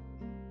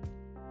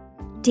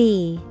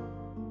 D-E-F-E-A-T.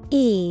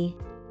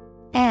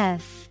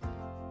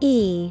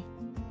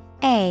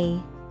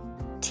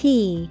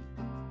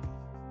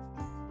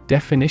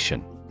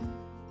 Definition: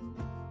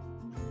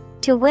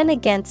 to win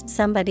against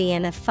somebody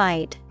in a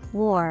fight,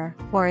 war,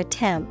 or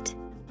attempt.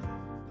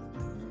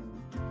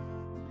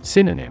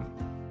 Synonym: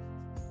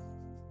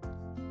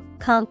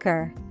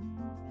 conquer,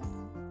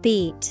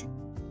 beat,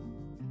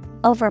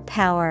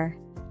 overpower.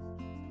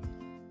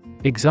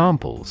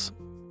 Examples: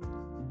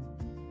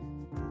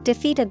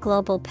 defeat a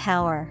global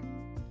power,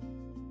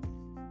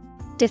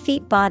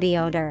 defeat body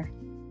odor.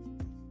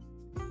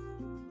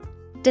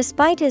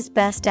 Despite his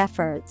best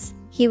efforts,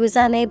 he was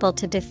unable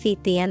to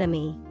defeat the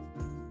enemy.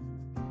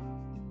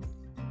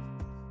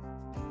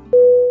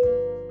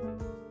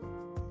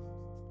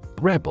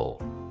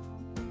 Rebel.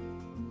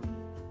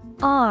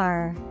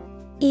 R-E-B-E-L.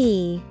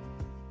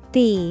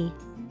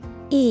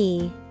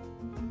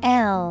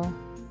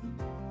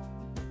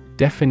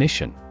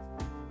 Definition: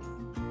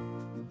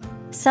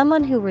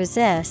 someone who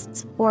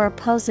resists or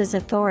opposes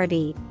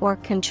authority or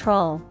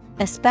control,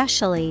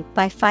 especially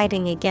by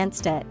fighting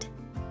against it.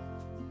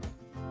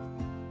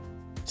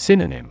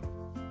 Synonym: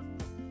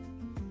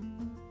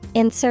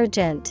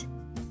 insurgent,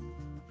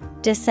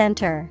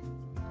 dissenter,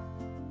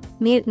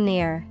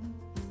 mutineer.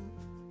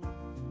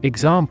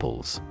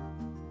 Examples: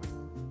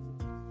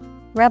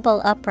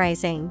 rebel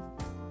uprising,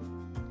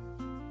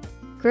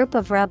 group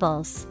of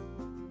rebels.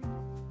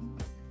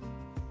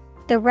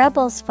 The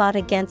rebels fought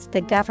against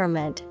the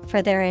government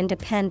for their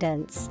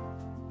independence.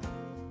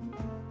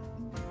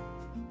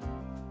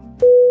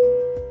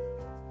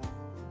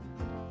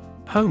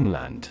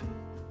 Homeland.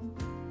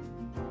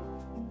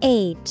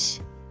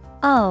 H-O-M-E-L-A-N-D.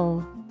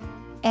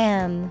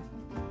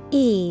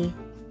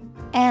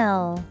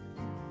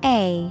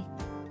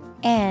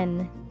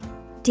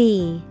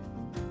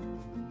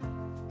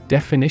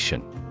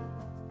 Definition: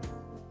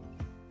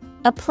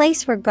 a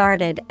place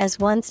regarded as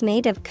one's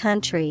native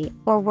country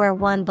or where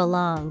one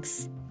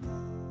belongs.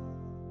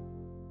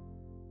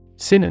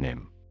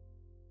 Synonym: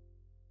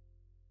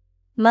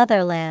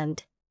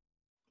 motherland,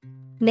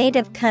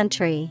 native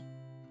country,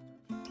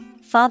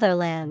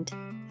 fatherland.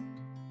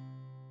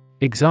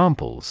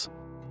 Examples: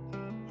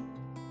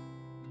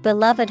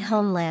 beloved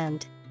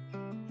homeland,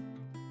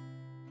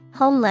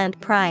 homeland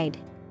pride.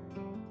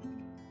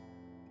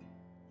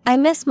 I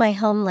miss my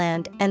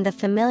homeland and the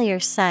familiar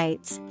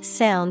sights,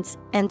 sounds,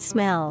 and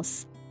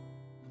smells.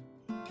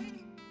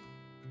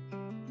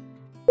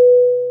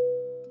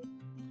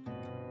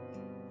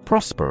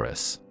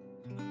 Prosperous.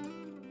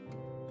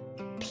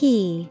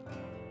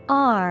 P-R-O-S-P-E-R-O-U-S.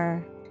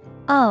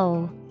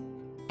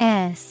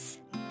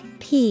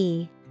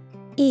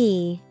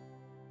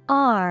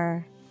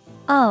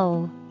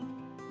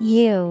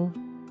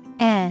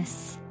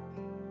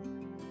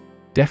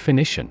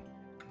 Definition: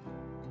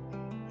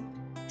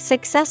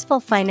 successful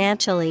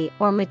financially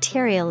or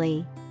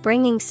materially,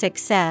 bringing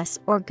success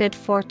or good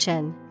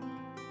fortune.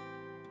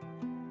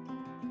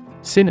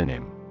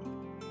 Synonym: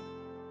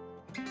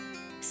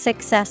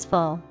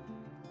 successful,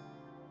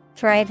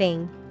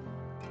 thriving,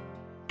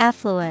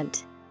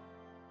 affluent.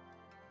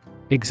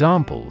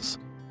 Examples: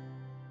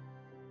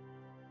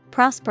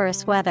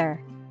 prosperous weather,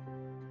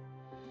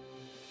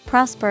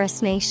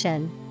 prosperous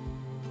nation.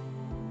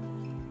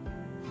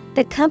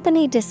 The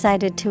company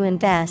decided to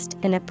invest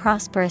in a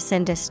prosperous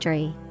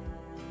industry.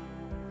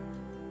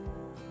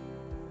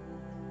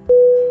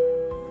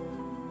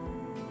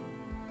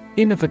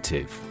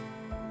 Innovative.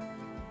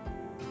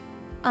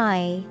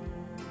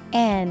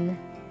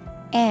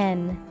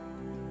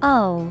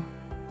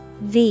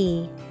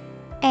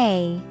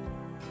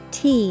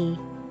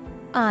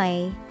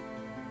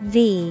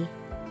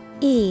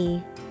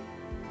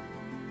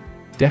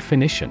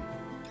 Definition: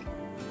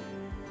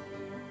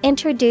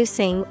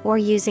 introducing or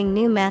using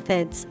new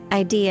methods,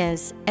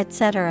 ideas,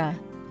 etc.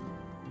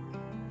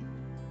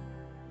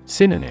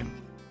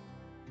 Synonym: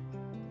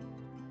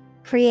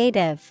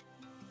 creative,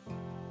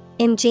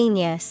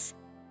 ingenious,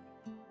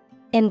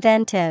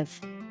 inventive.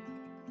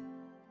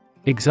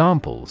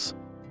 Examples: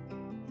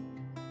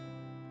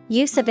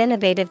 use of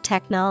innovative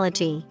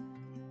technology,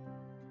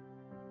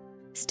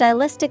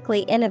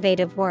 stylistically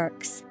innovative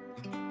works.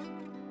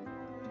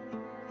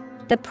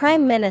 The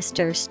Prime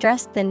Minister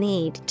stressed the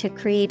need to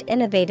create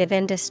innovative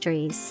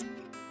industries.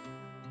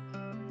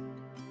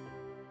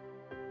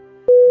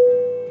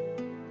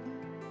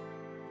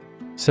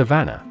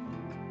 Savannah.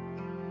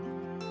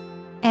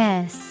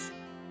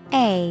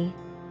 SAVANNAH.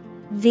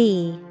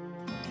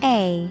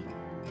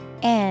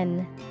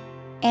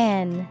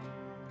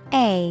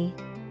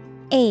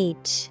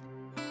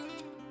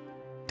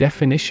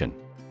 Definition: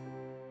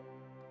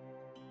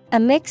 a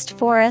mixed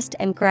forest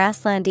and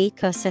grassland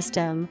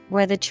ecosystem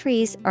where the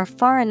trees are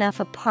far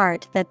enough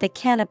apart that the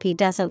canopy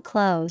doesn't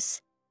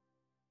close.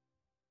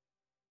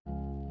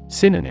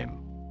 Synonym: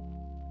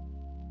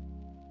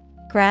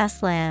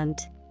 Grassland,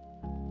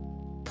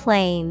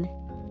 plain.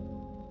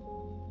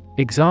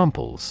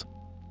 Examples: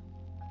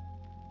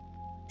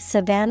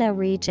 Savanna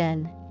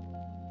region,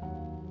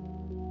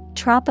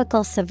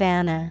 tropical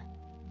savanna.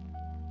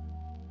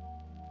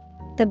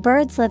 The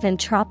birds live in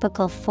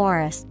tropical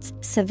forests,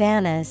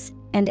 savannas,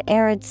 and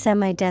arid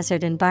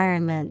semi-desert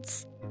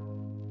environments.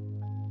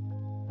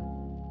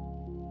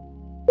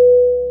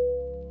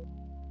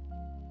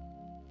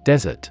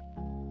 Desert.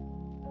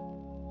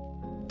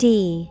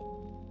 DESERT.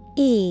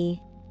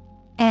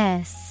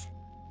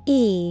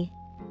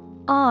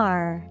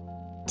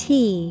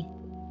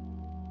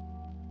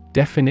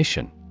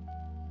 Definition: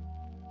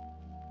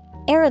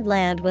 arid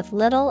land with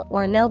little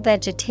or no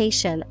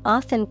vegetation,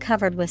 often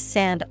covered with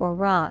sand or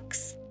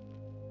rocks.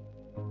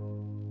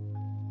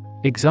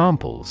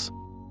 Examples: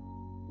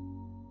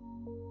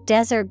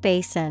 desert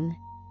basin,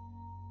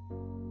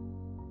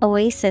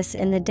 oasis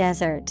in the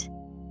desert.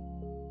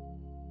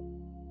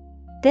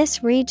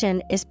 This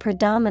region is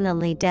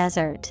predominantly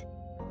desert.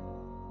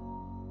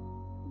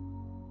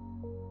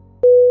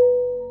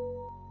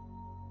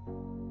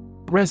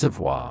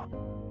 Reservoir.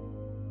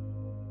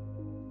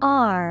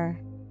 RESERVOIR.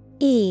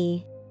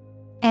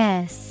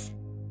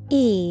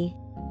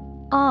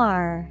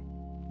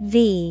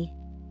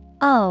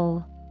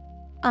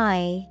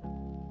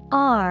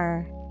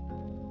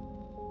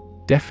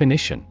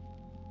 Definition: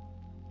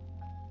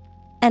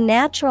 a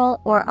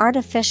natural or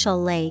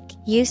artificial lake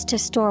used to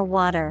store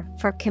water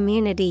for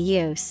community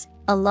use,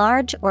 a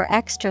large or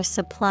extra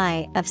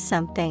supply of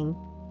something.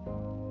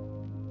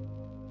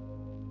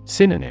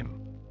 Synonym: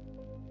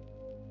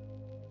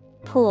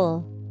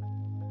 pool,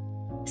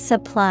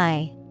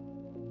 supply,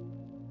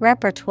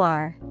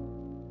 repertoire.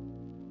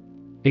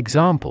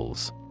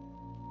 Examples: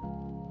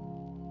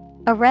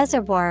 a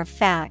reservoir of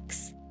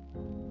facts,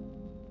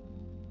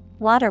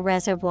 water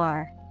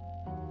reservoir.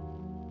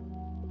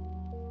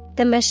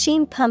 The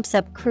machine pumps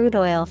up crude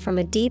oil from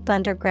a deep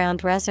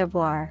underground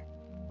reservoir.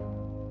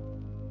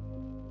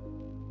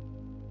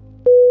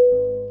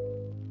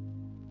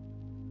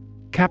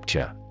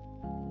 Capture.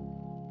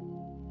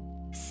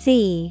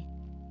 CAPTURE.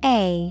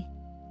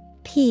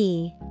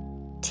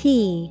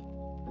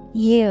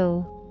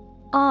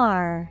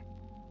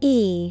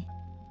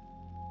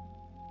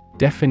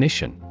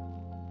 Definition: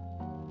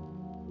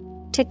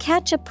 to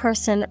catch a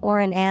person or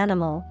an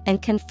animal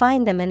and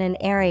confine them in an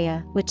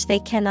area which they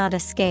cannot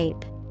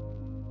escape.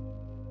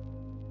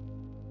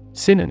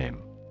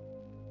 Synonym: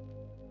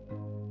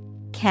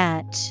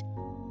 catch,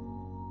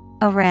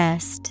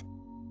 arrest,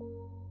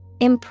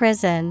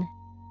 imprison.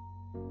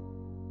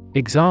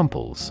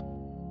 Examples: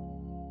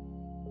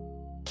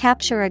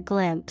 capture a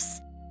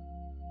glimpse,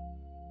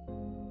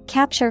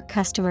 capture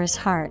customers'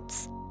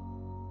 hearts.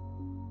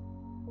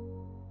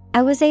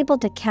 I was able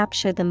to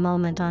capture the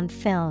moment on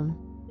film.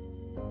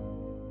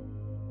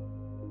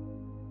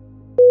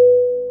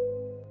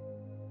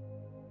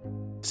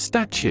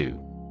 Statue.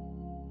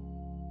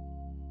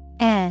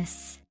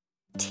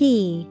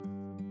 STATUE.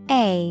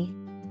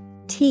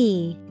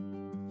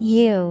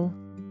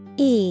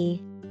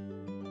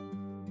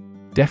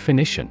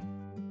 Definition: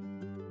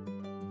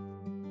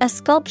 a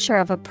sculpture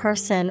of a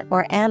person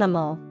or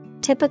animal,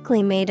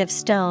 typically made of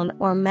stone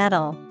or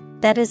metal,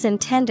 that is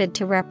intended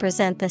to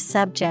represent the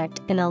subject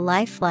in a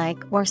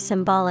lifelike or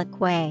symbolic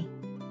way.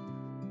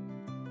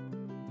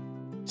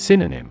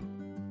 Synonym: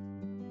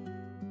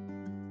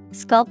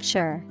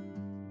 sculpture,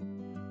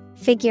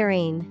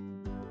 figurine,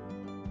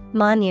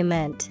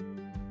 monument.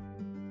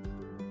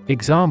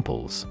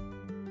 Examples: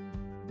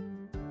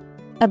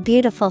 a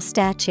beautiful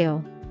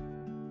statue,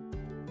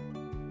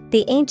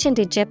 the ancient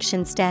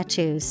Egyptian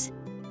statues.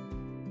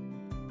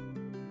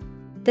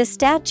 The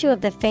statue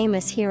of the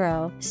famous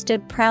hero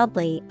stood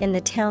proudly in the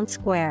town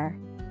square.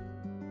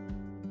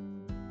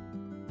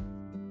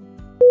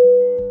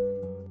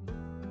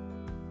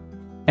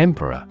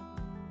 Emperor.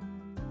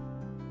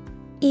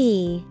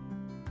 EMPEROR.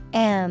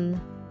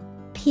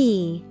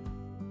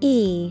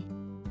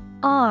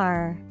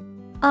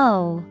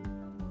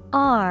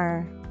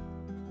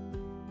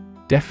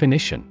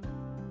 Definition: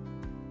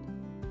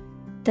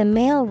 the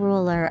male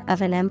ruler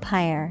of an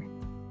empire.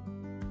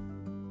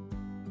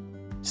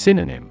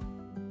 Synonym: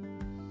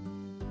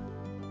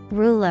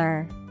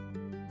 ruler,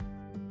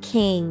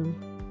 king,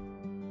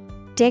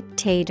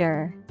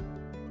 dictator.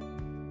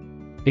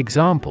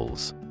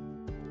 Examples: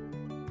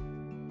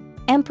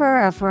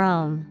 emperor of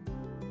Rome,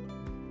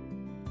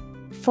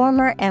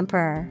 former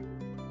emperor.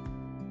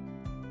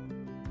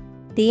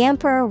 The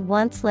emperor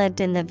once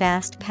lived in the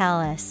vast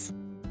palace.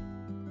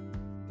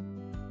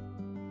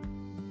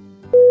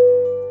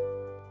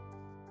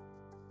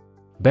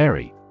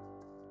 Bury.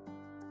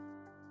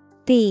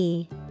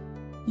 B-U-R-Y.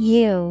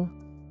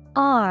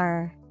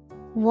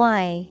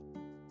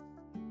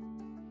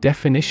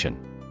 Definition.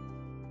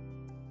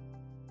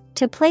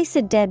 To place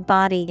a dead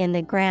body in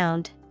the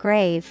ground,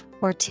 grave,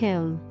 or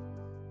tomb.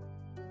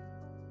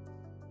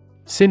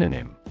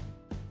 Synonym.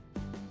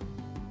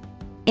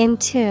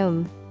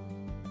 Entomb,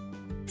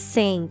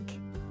 sink,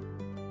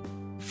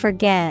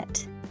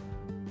 forget.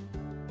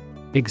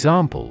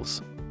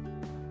 Examples.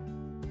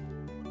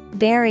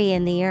 Bury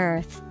in the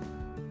earth.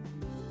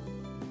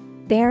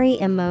 Bury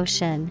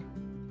emotion.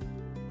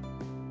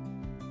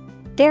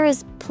 There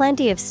is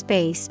plenty of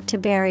space to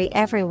bury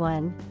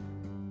everyone.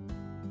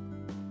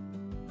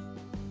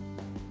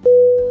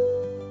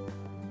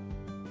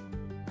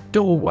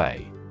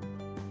 Doorway.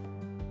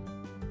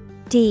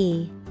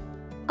 D-O-O-R-W-A-Y.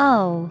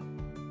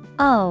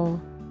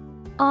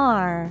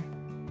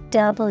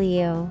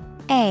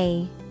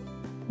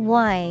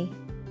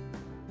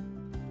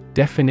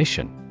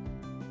 Definition.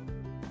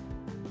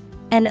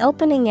 An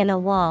opening in a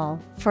wall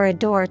for a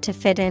door to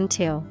fit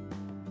into.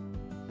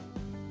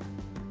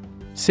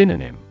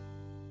 Synonym.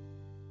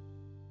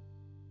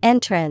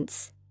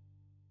 Entrance,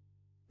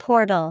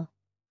 portal,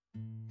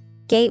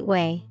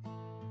 gateway.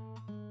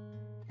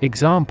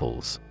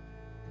 Examples.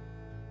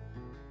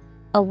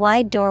 A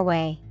wide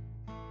doorway.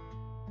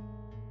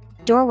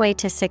 Doorway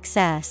to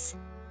success.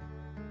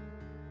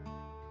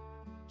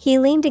 He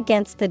leaned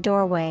against the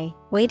doorway,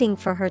 waiting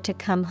for her to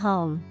come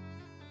home.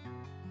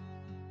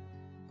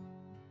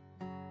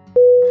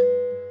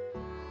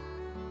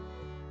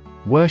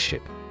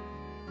 Worship.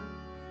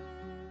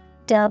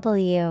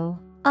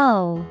 W-O-R-S-H-I-P.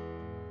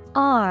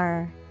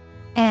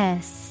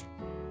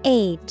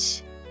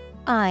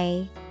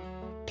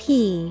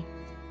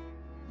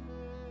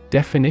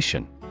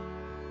 Definition.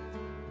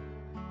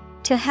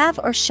 To have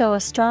or show a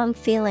strong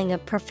feeling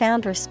of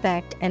profound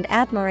respect and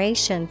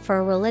admiration for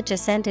a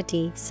religious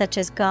entity such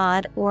as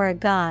God or a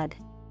god.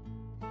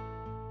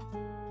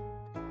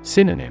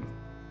 Synonym.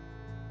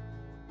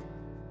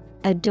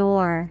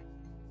 Adore,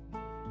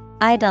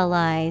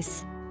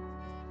 idolize.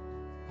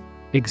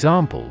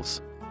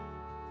 Examples.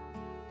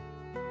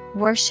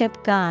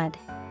 Worship God.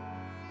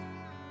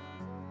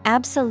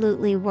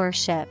 Absolutely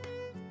worship.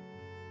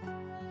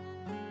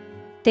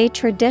 They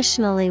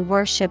traditionally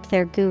worship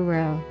their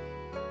guru.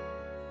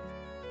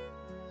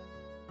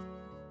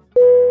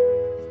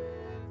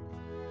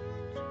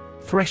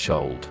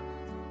 Threshold.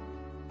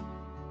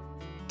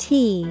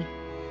 T-H-R-E-S-H-O-L-D.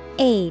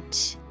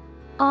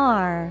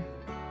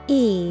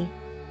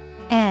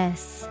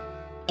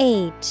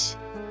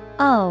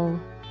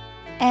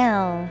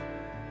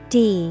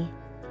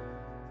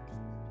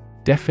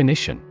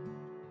 Definition.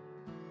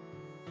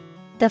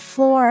 The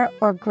floor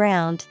or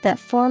ground that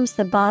forms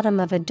the bottom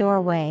of a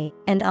doorway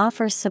and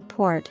offers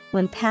support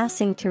when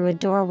passing through a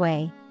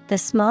doorway, the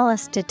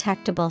smallest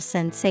detectable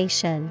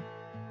sensation.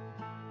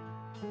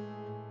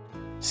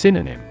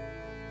 Synonym.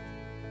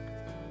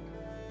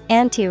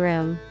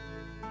 Anteroom,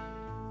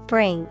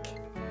 brink,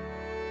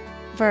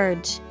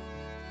 verge.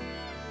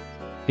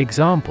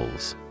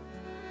 Examples.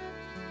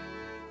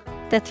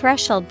 The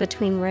threshold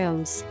between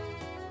rooms.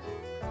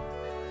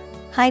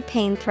 High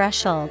pain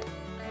threshold.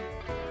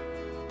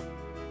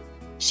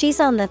 She's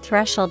on the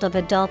threshold of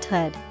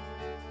adulthood.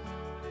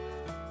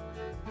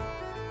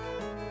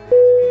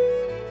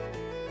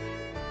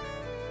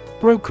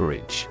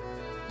 Brokerage.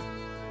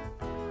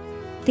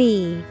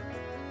 B-R-O-K-E-R-A-G-E.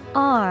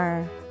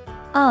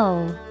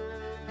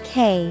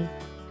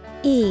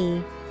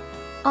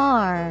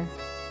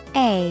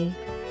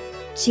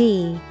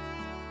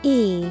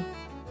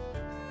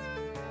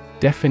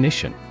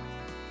 Definition.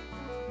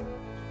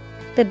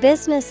 The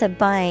business of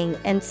buying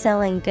and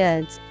selling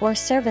goods or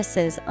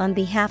services on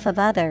behalf of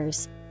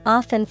others,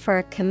 often for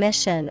a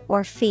commission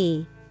or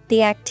fee.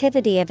 The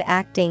activity of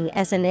acting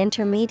as an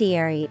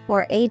intermediary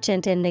or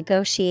agent in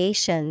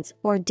negotiations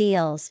or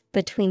deals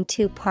between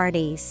two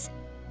parties.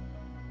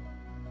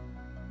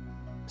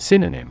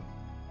 Synonym.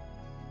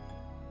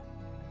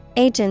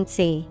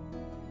 Agency,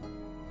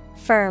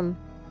 firm,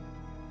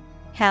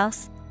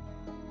 house.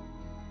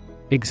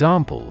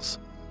 Examples.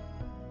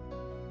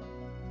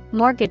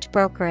 Mortgage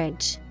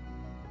brokerage.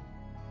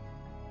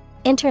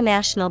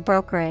 International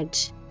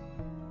brokerage.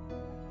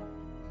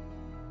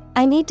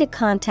 I need to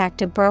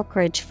contact a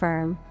brokerage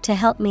firm to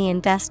help me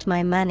invest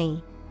my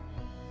money.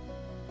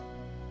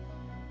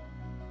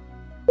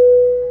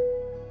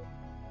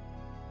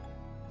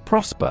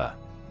 Prosper.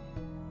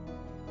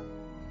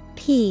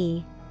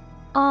 P-R-O-S-P-E-R.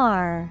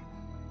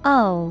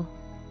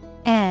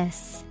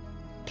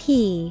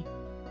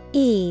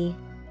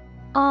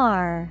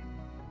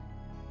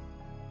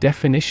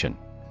 Definition.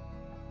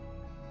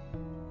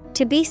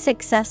 To be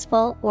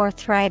successful or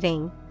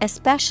thriving,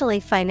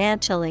 especially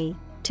financially,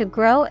 to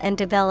grow and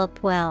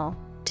develop well,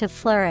 to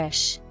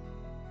flourish.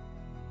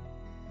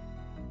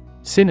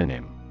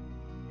 Synonym.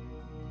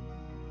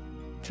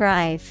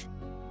 Thrive,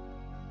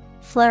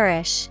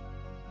 flourish,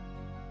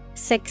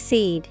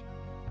 succeed.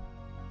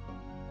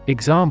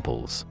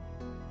 Examples.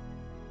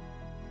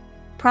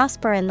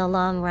 Prosper in the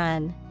long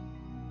run.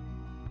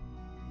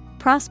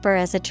 prosper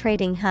as a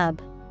trading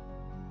hub.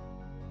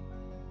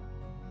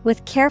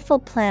 With careful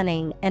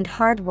planning and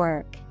hard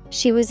work,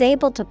 she was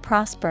able to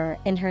prosper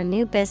in her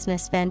new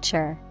business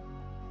venture.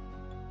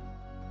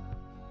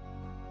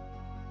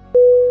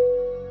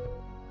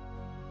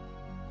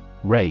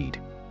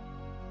 Raid.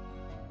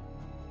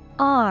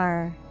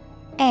 R-A-I-D.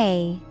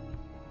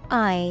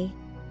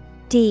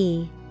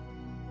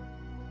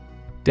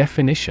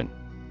 Definition: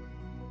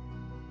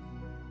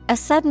 a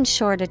sudden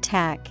short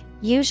attack,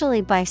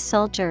 usually by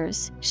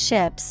soldiers,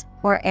 ships,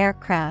 or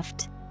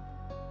aircraft.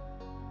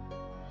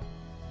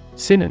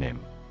 Synonym: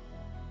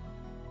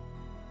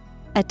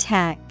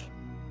 Attack,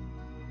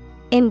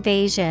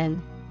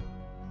 invasion,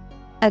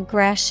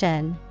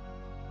 aggression.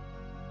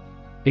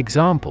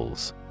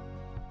 Examples: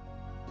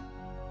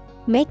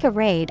 make a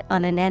raid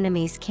on an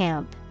enemy's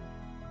camp.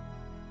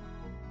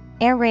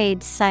 Air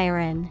raid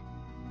siren.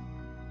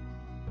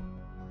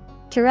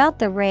 Throughout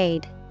the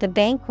raid, the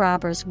bank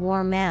robbers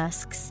wore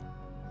masks.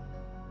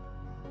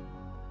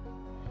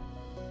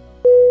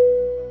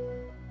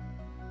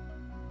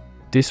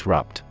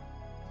 Disrupt.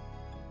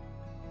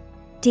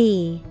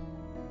 D-I-S-R-U-P-T.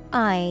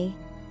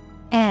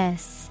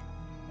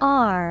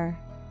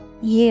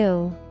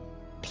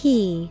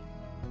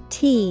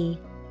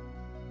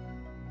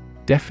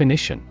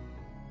 Definition: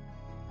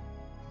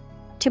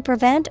 to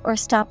prevent or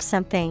stop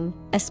something,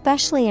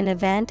 especially an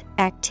event,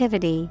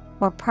 activity,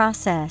 or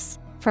process,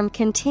 from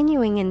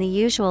continuing in the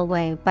usual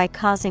way by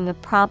causing a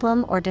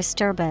problem or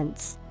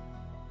disturbance.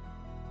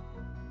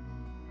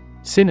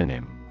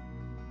 Synonym: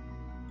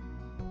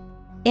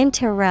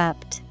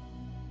 interrupt,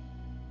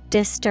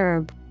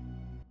 disturb,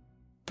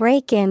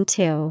 break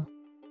into.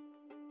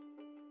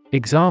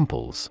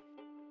 Examples: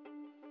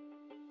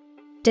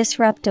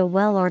 disrupt a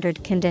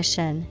well-ordered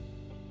condition.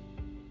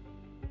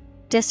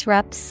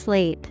 Disrupt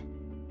sleep.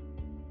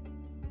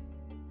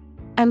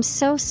 I'm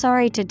so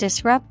sorry to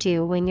disrupt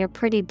you when you're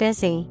pretty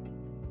busy.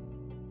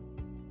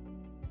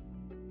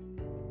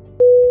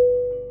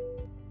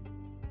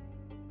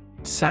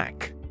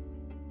 Sack.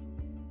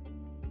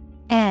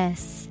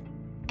 S-A-C-K.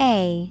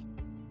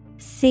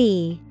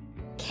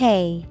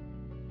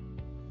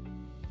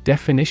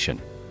 Definition: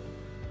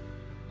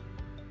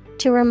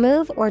 to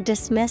remove or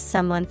dismiss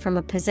someone from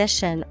a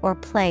position or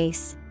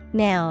place.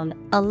 Noun,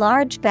 a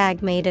large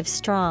bag made of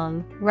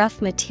strong,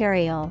 rough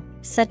material,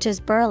 such as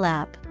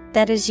burlap,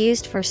 that is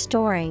used for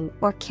storing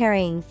or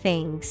carrying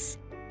things.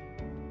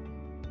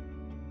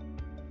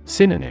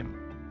 Synonym: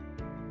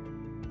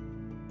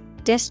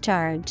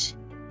 discharge,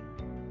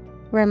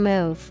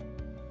 remove.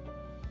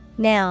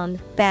 Noun,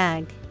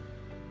 bag.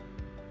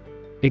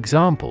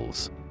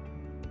 Examples: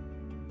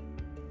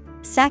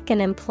 sack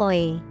an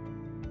employee.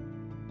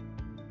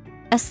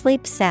 A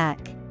sleep sack.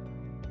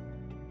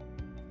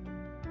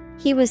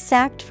 He was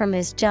sacked from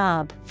his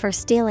job for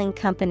stealing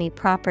company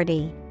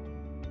property.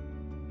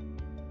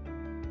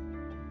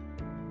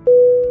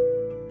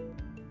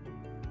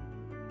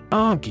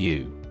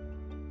 Argue.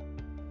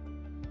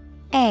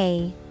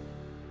 A-R-G-U-E.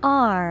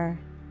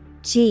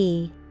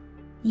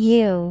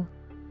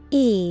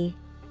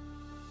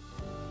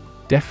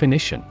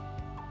 Definition: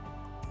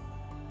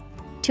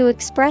 to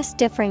express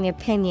differing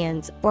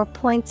opinions or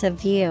points of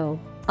view,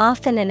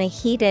 often in a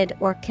heated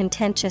or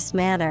contentious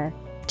manner.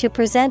 To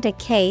present a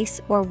case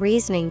or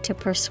reasoning to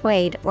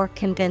persuade or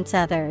convince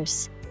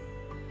others.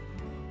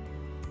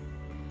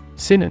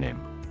 Synonym: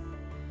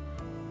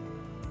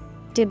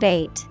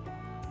 debate,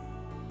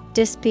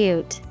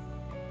 dispute,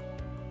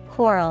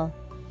 quarrel.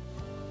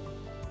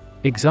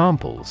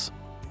 Examples: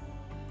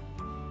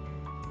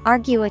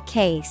 argue a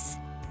case.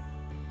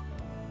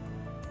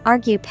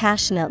 Argue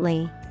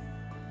passionately.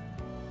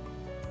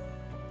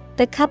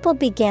 The couple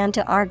began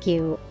to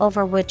argue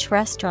over which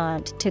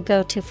restaurant to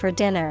go to for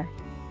dinner.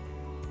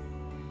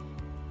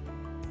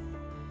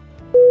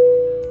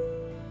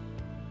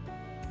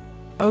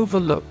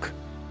 Overlook.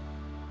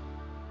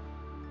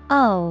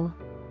 O-V-E-R-L-O-O-K.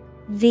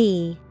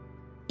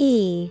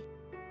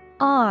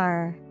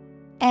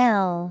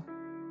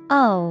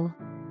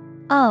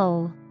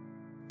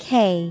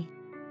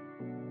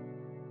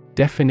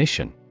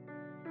 Definition: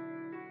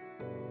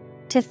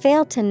 to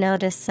fail to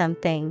notice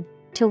something,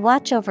 to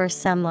watch over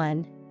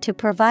someone, to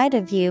provide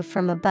a view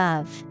from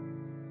above.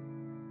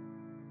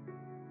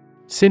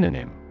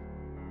 Synonym: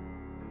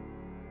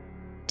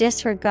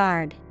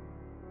 disregard,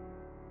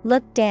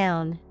 look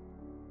down,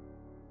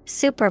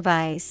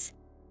 supervise.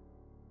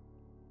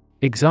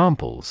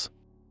 Examples: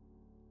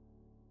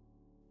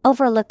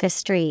 overlook a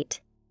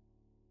street.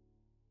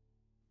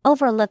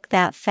 Overlook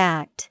that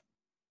fact.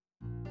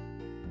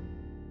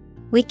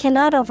 We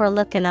cannot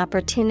overlook an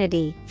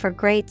opportunity for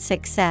great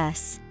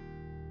success.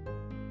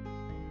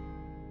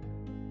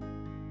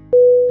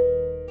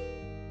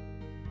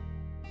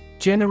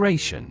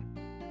 Generation.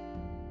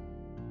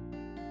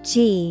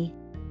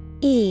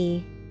 G-E-N-E-R-A-T-I-O-N.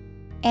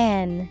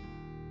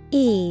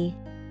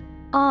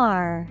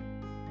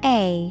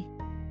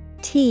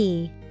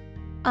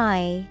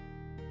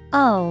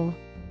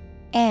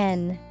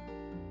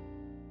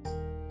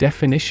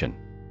 Definition: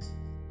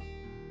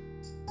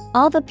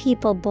 All the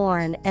people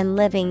born and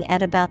living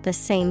at about the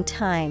same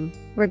time,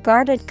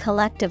 regarded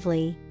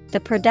collectively, the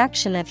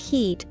production of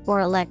heat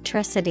or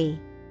electricity.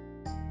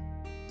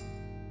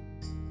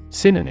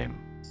 Synonym: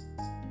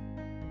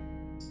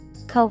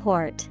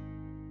 Cohort,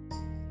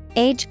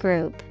 age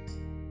group,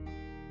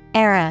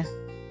 era.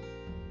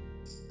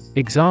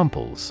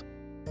 Examples: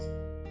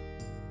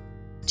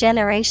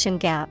 Generation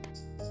gap.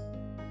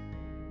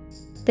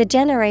 The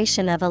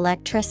generation of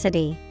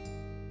electricity.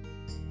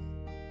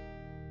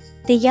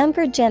 The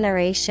younger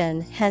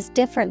generation has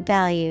different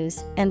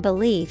values and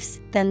beliefs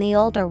than the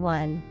older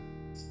one.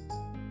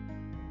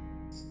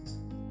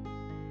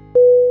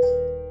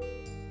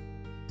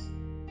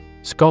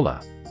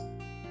 Scholar.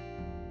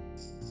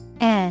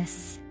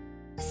 S-C-H-O-L-A-R.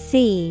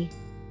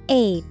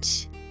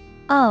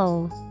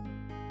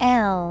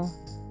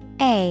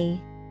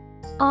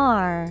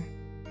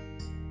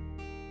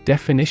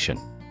 Definition: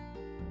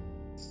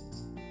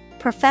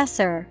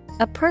 Professor,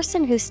 a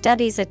person who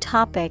studies a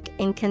topic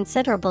in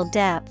considerable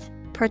depth,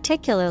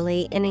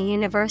 particularly in a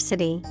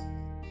university.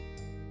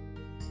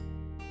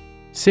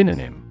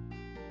 Synonym: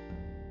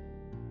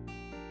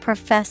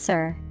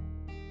 Professor,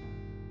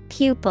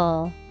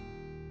 pupil,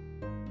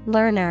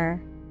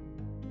 learner.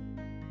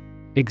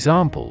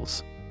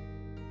 Examples: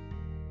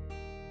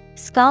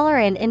 Scholar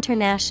in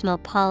international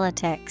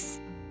politics.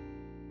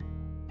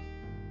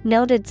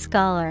 Noted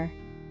scholar.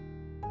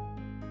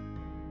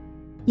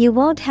 You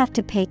won't have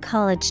to pay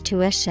college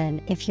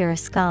tuition if you're a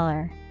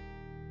scholar.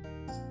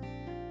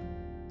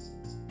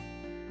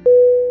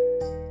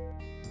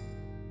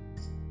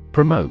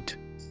 Promote.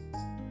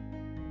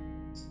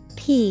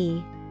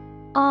 P-R-O-M-O-T-E.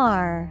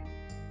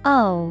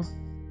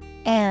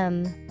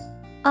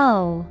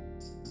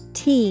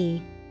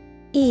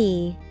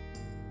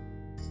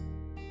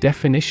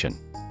 Definition: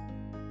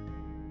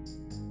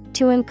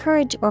 To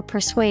encourage or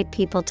persuade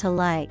people to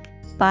like,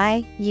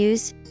 buy,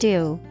 use,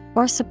 do,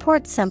 or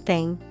support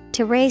something,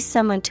 to raise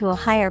someone to a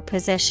higher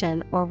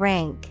position or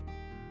rank.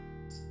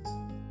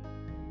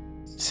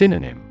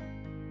 Synonym: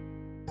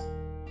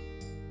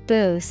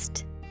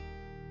 Boost,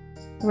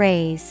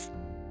 raise,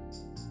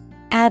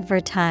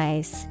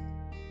 advertise.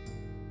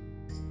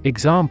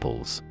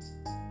 Examples: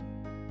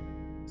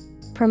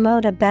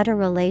 Promote a better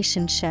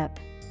relationship.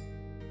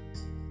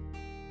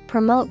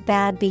 Promote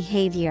bad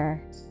behavior.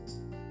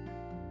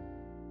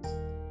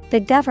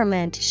 The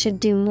government should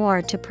do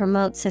more to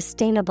promote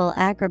sustainable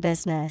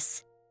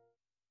agribusiness.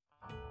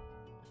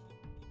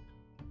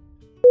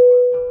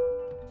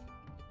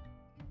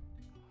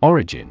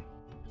 Origin.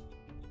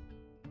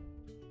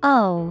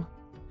 O-R-I-G-I-N.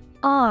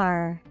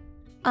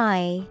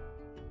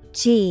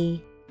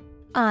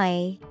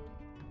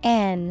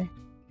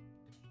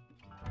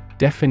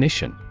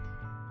 Definition: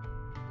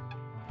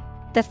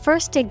 The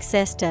first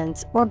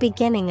existence or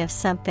beginning of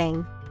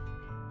something.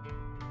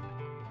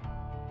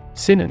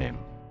 Synonym: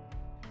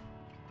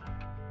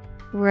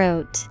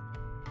 Root,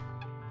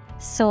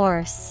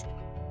 source,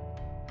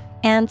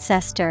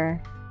 ancestor.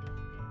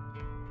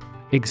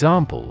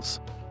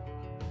 Examples: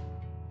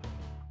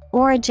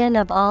 Origin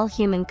of all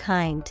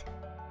humankind.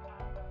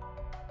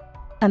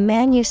 A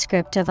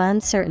manuscript of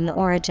uncertain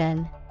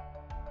origin.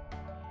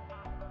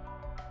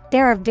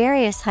 There are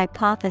various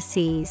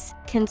hypotheses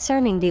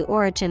concerning the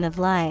origin of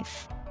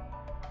life.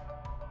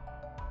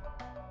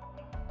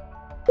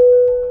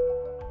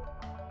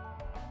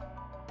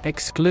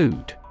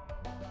 Exclude.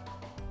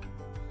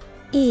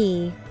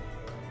 E-X-C-L-U-D-E.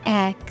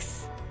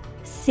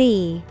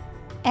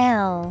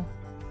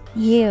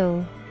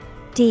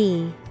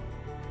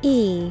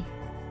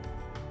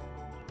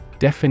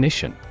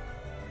 Definition: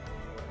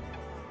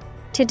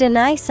 To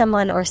deny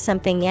someone or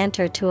something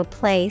enter to a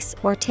place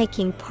or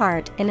taking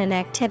part in an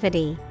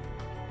activity.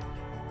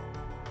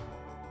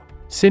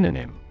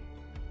 Synonym: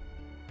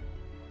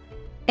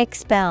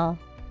 Expel,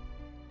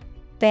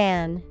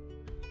 ban,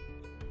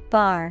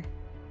 bar.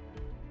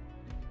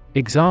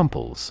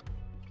 Examples: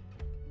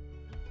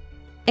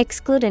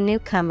 Exclude a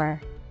newcomer.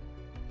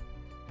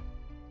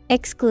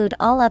 Exclude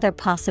all other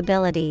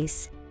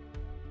possibilities.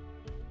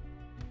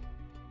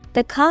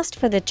 The cost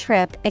for the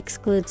trip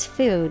excludes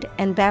food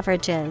and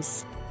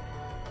beverages.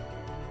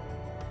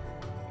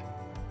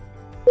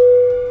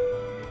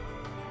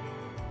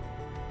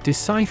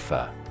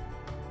 Decipher.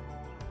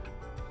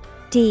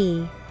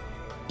 D-E-C-I-P-H-E-R.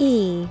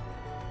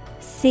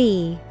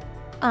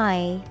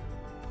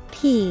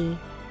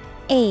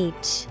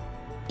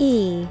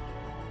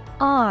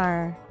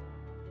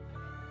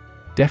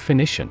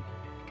 Definition: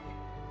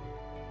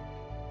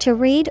 To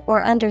read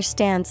or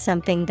understand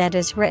something that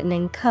is written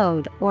in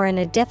code or in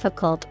a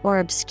difficult or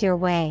obscure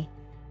way.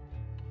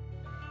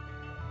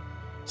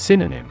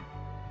 Synonym: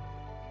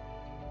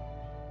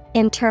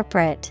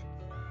 Interpret,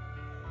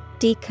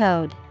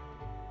 decode,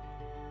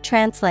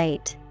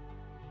 translate.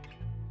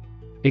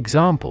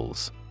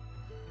 Examples: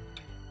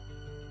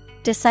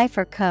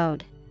 Decipher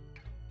code.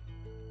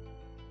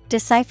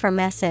 Decipher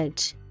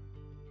message.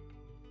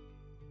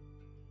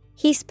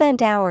 He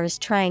spent hours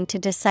trying to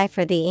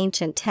decipher the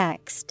ancient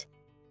text.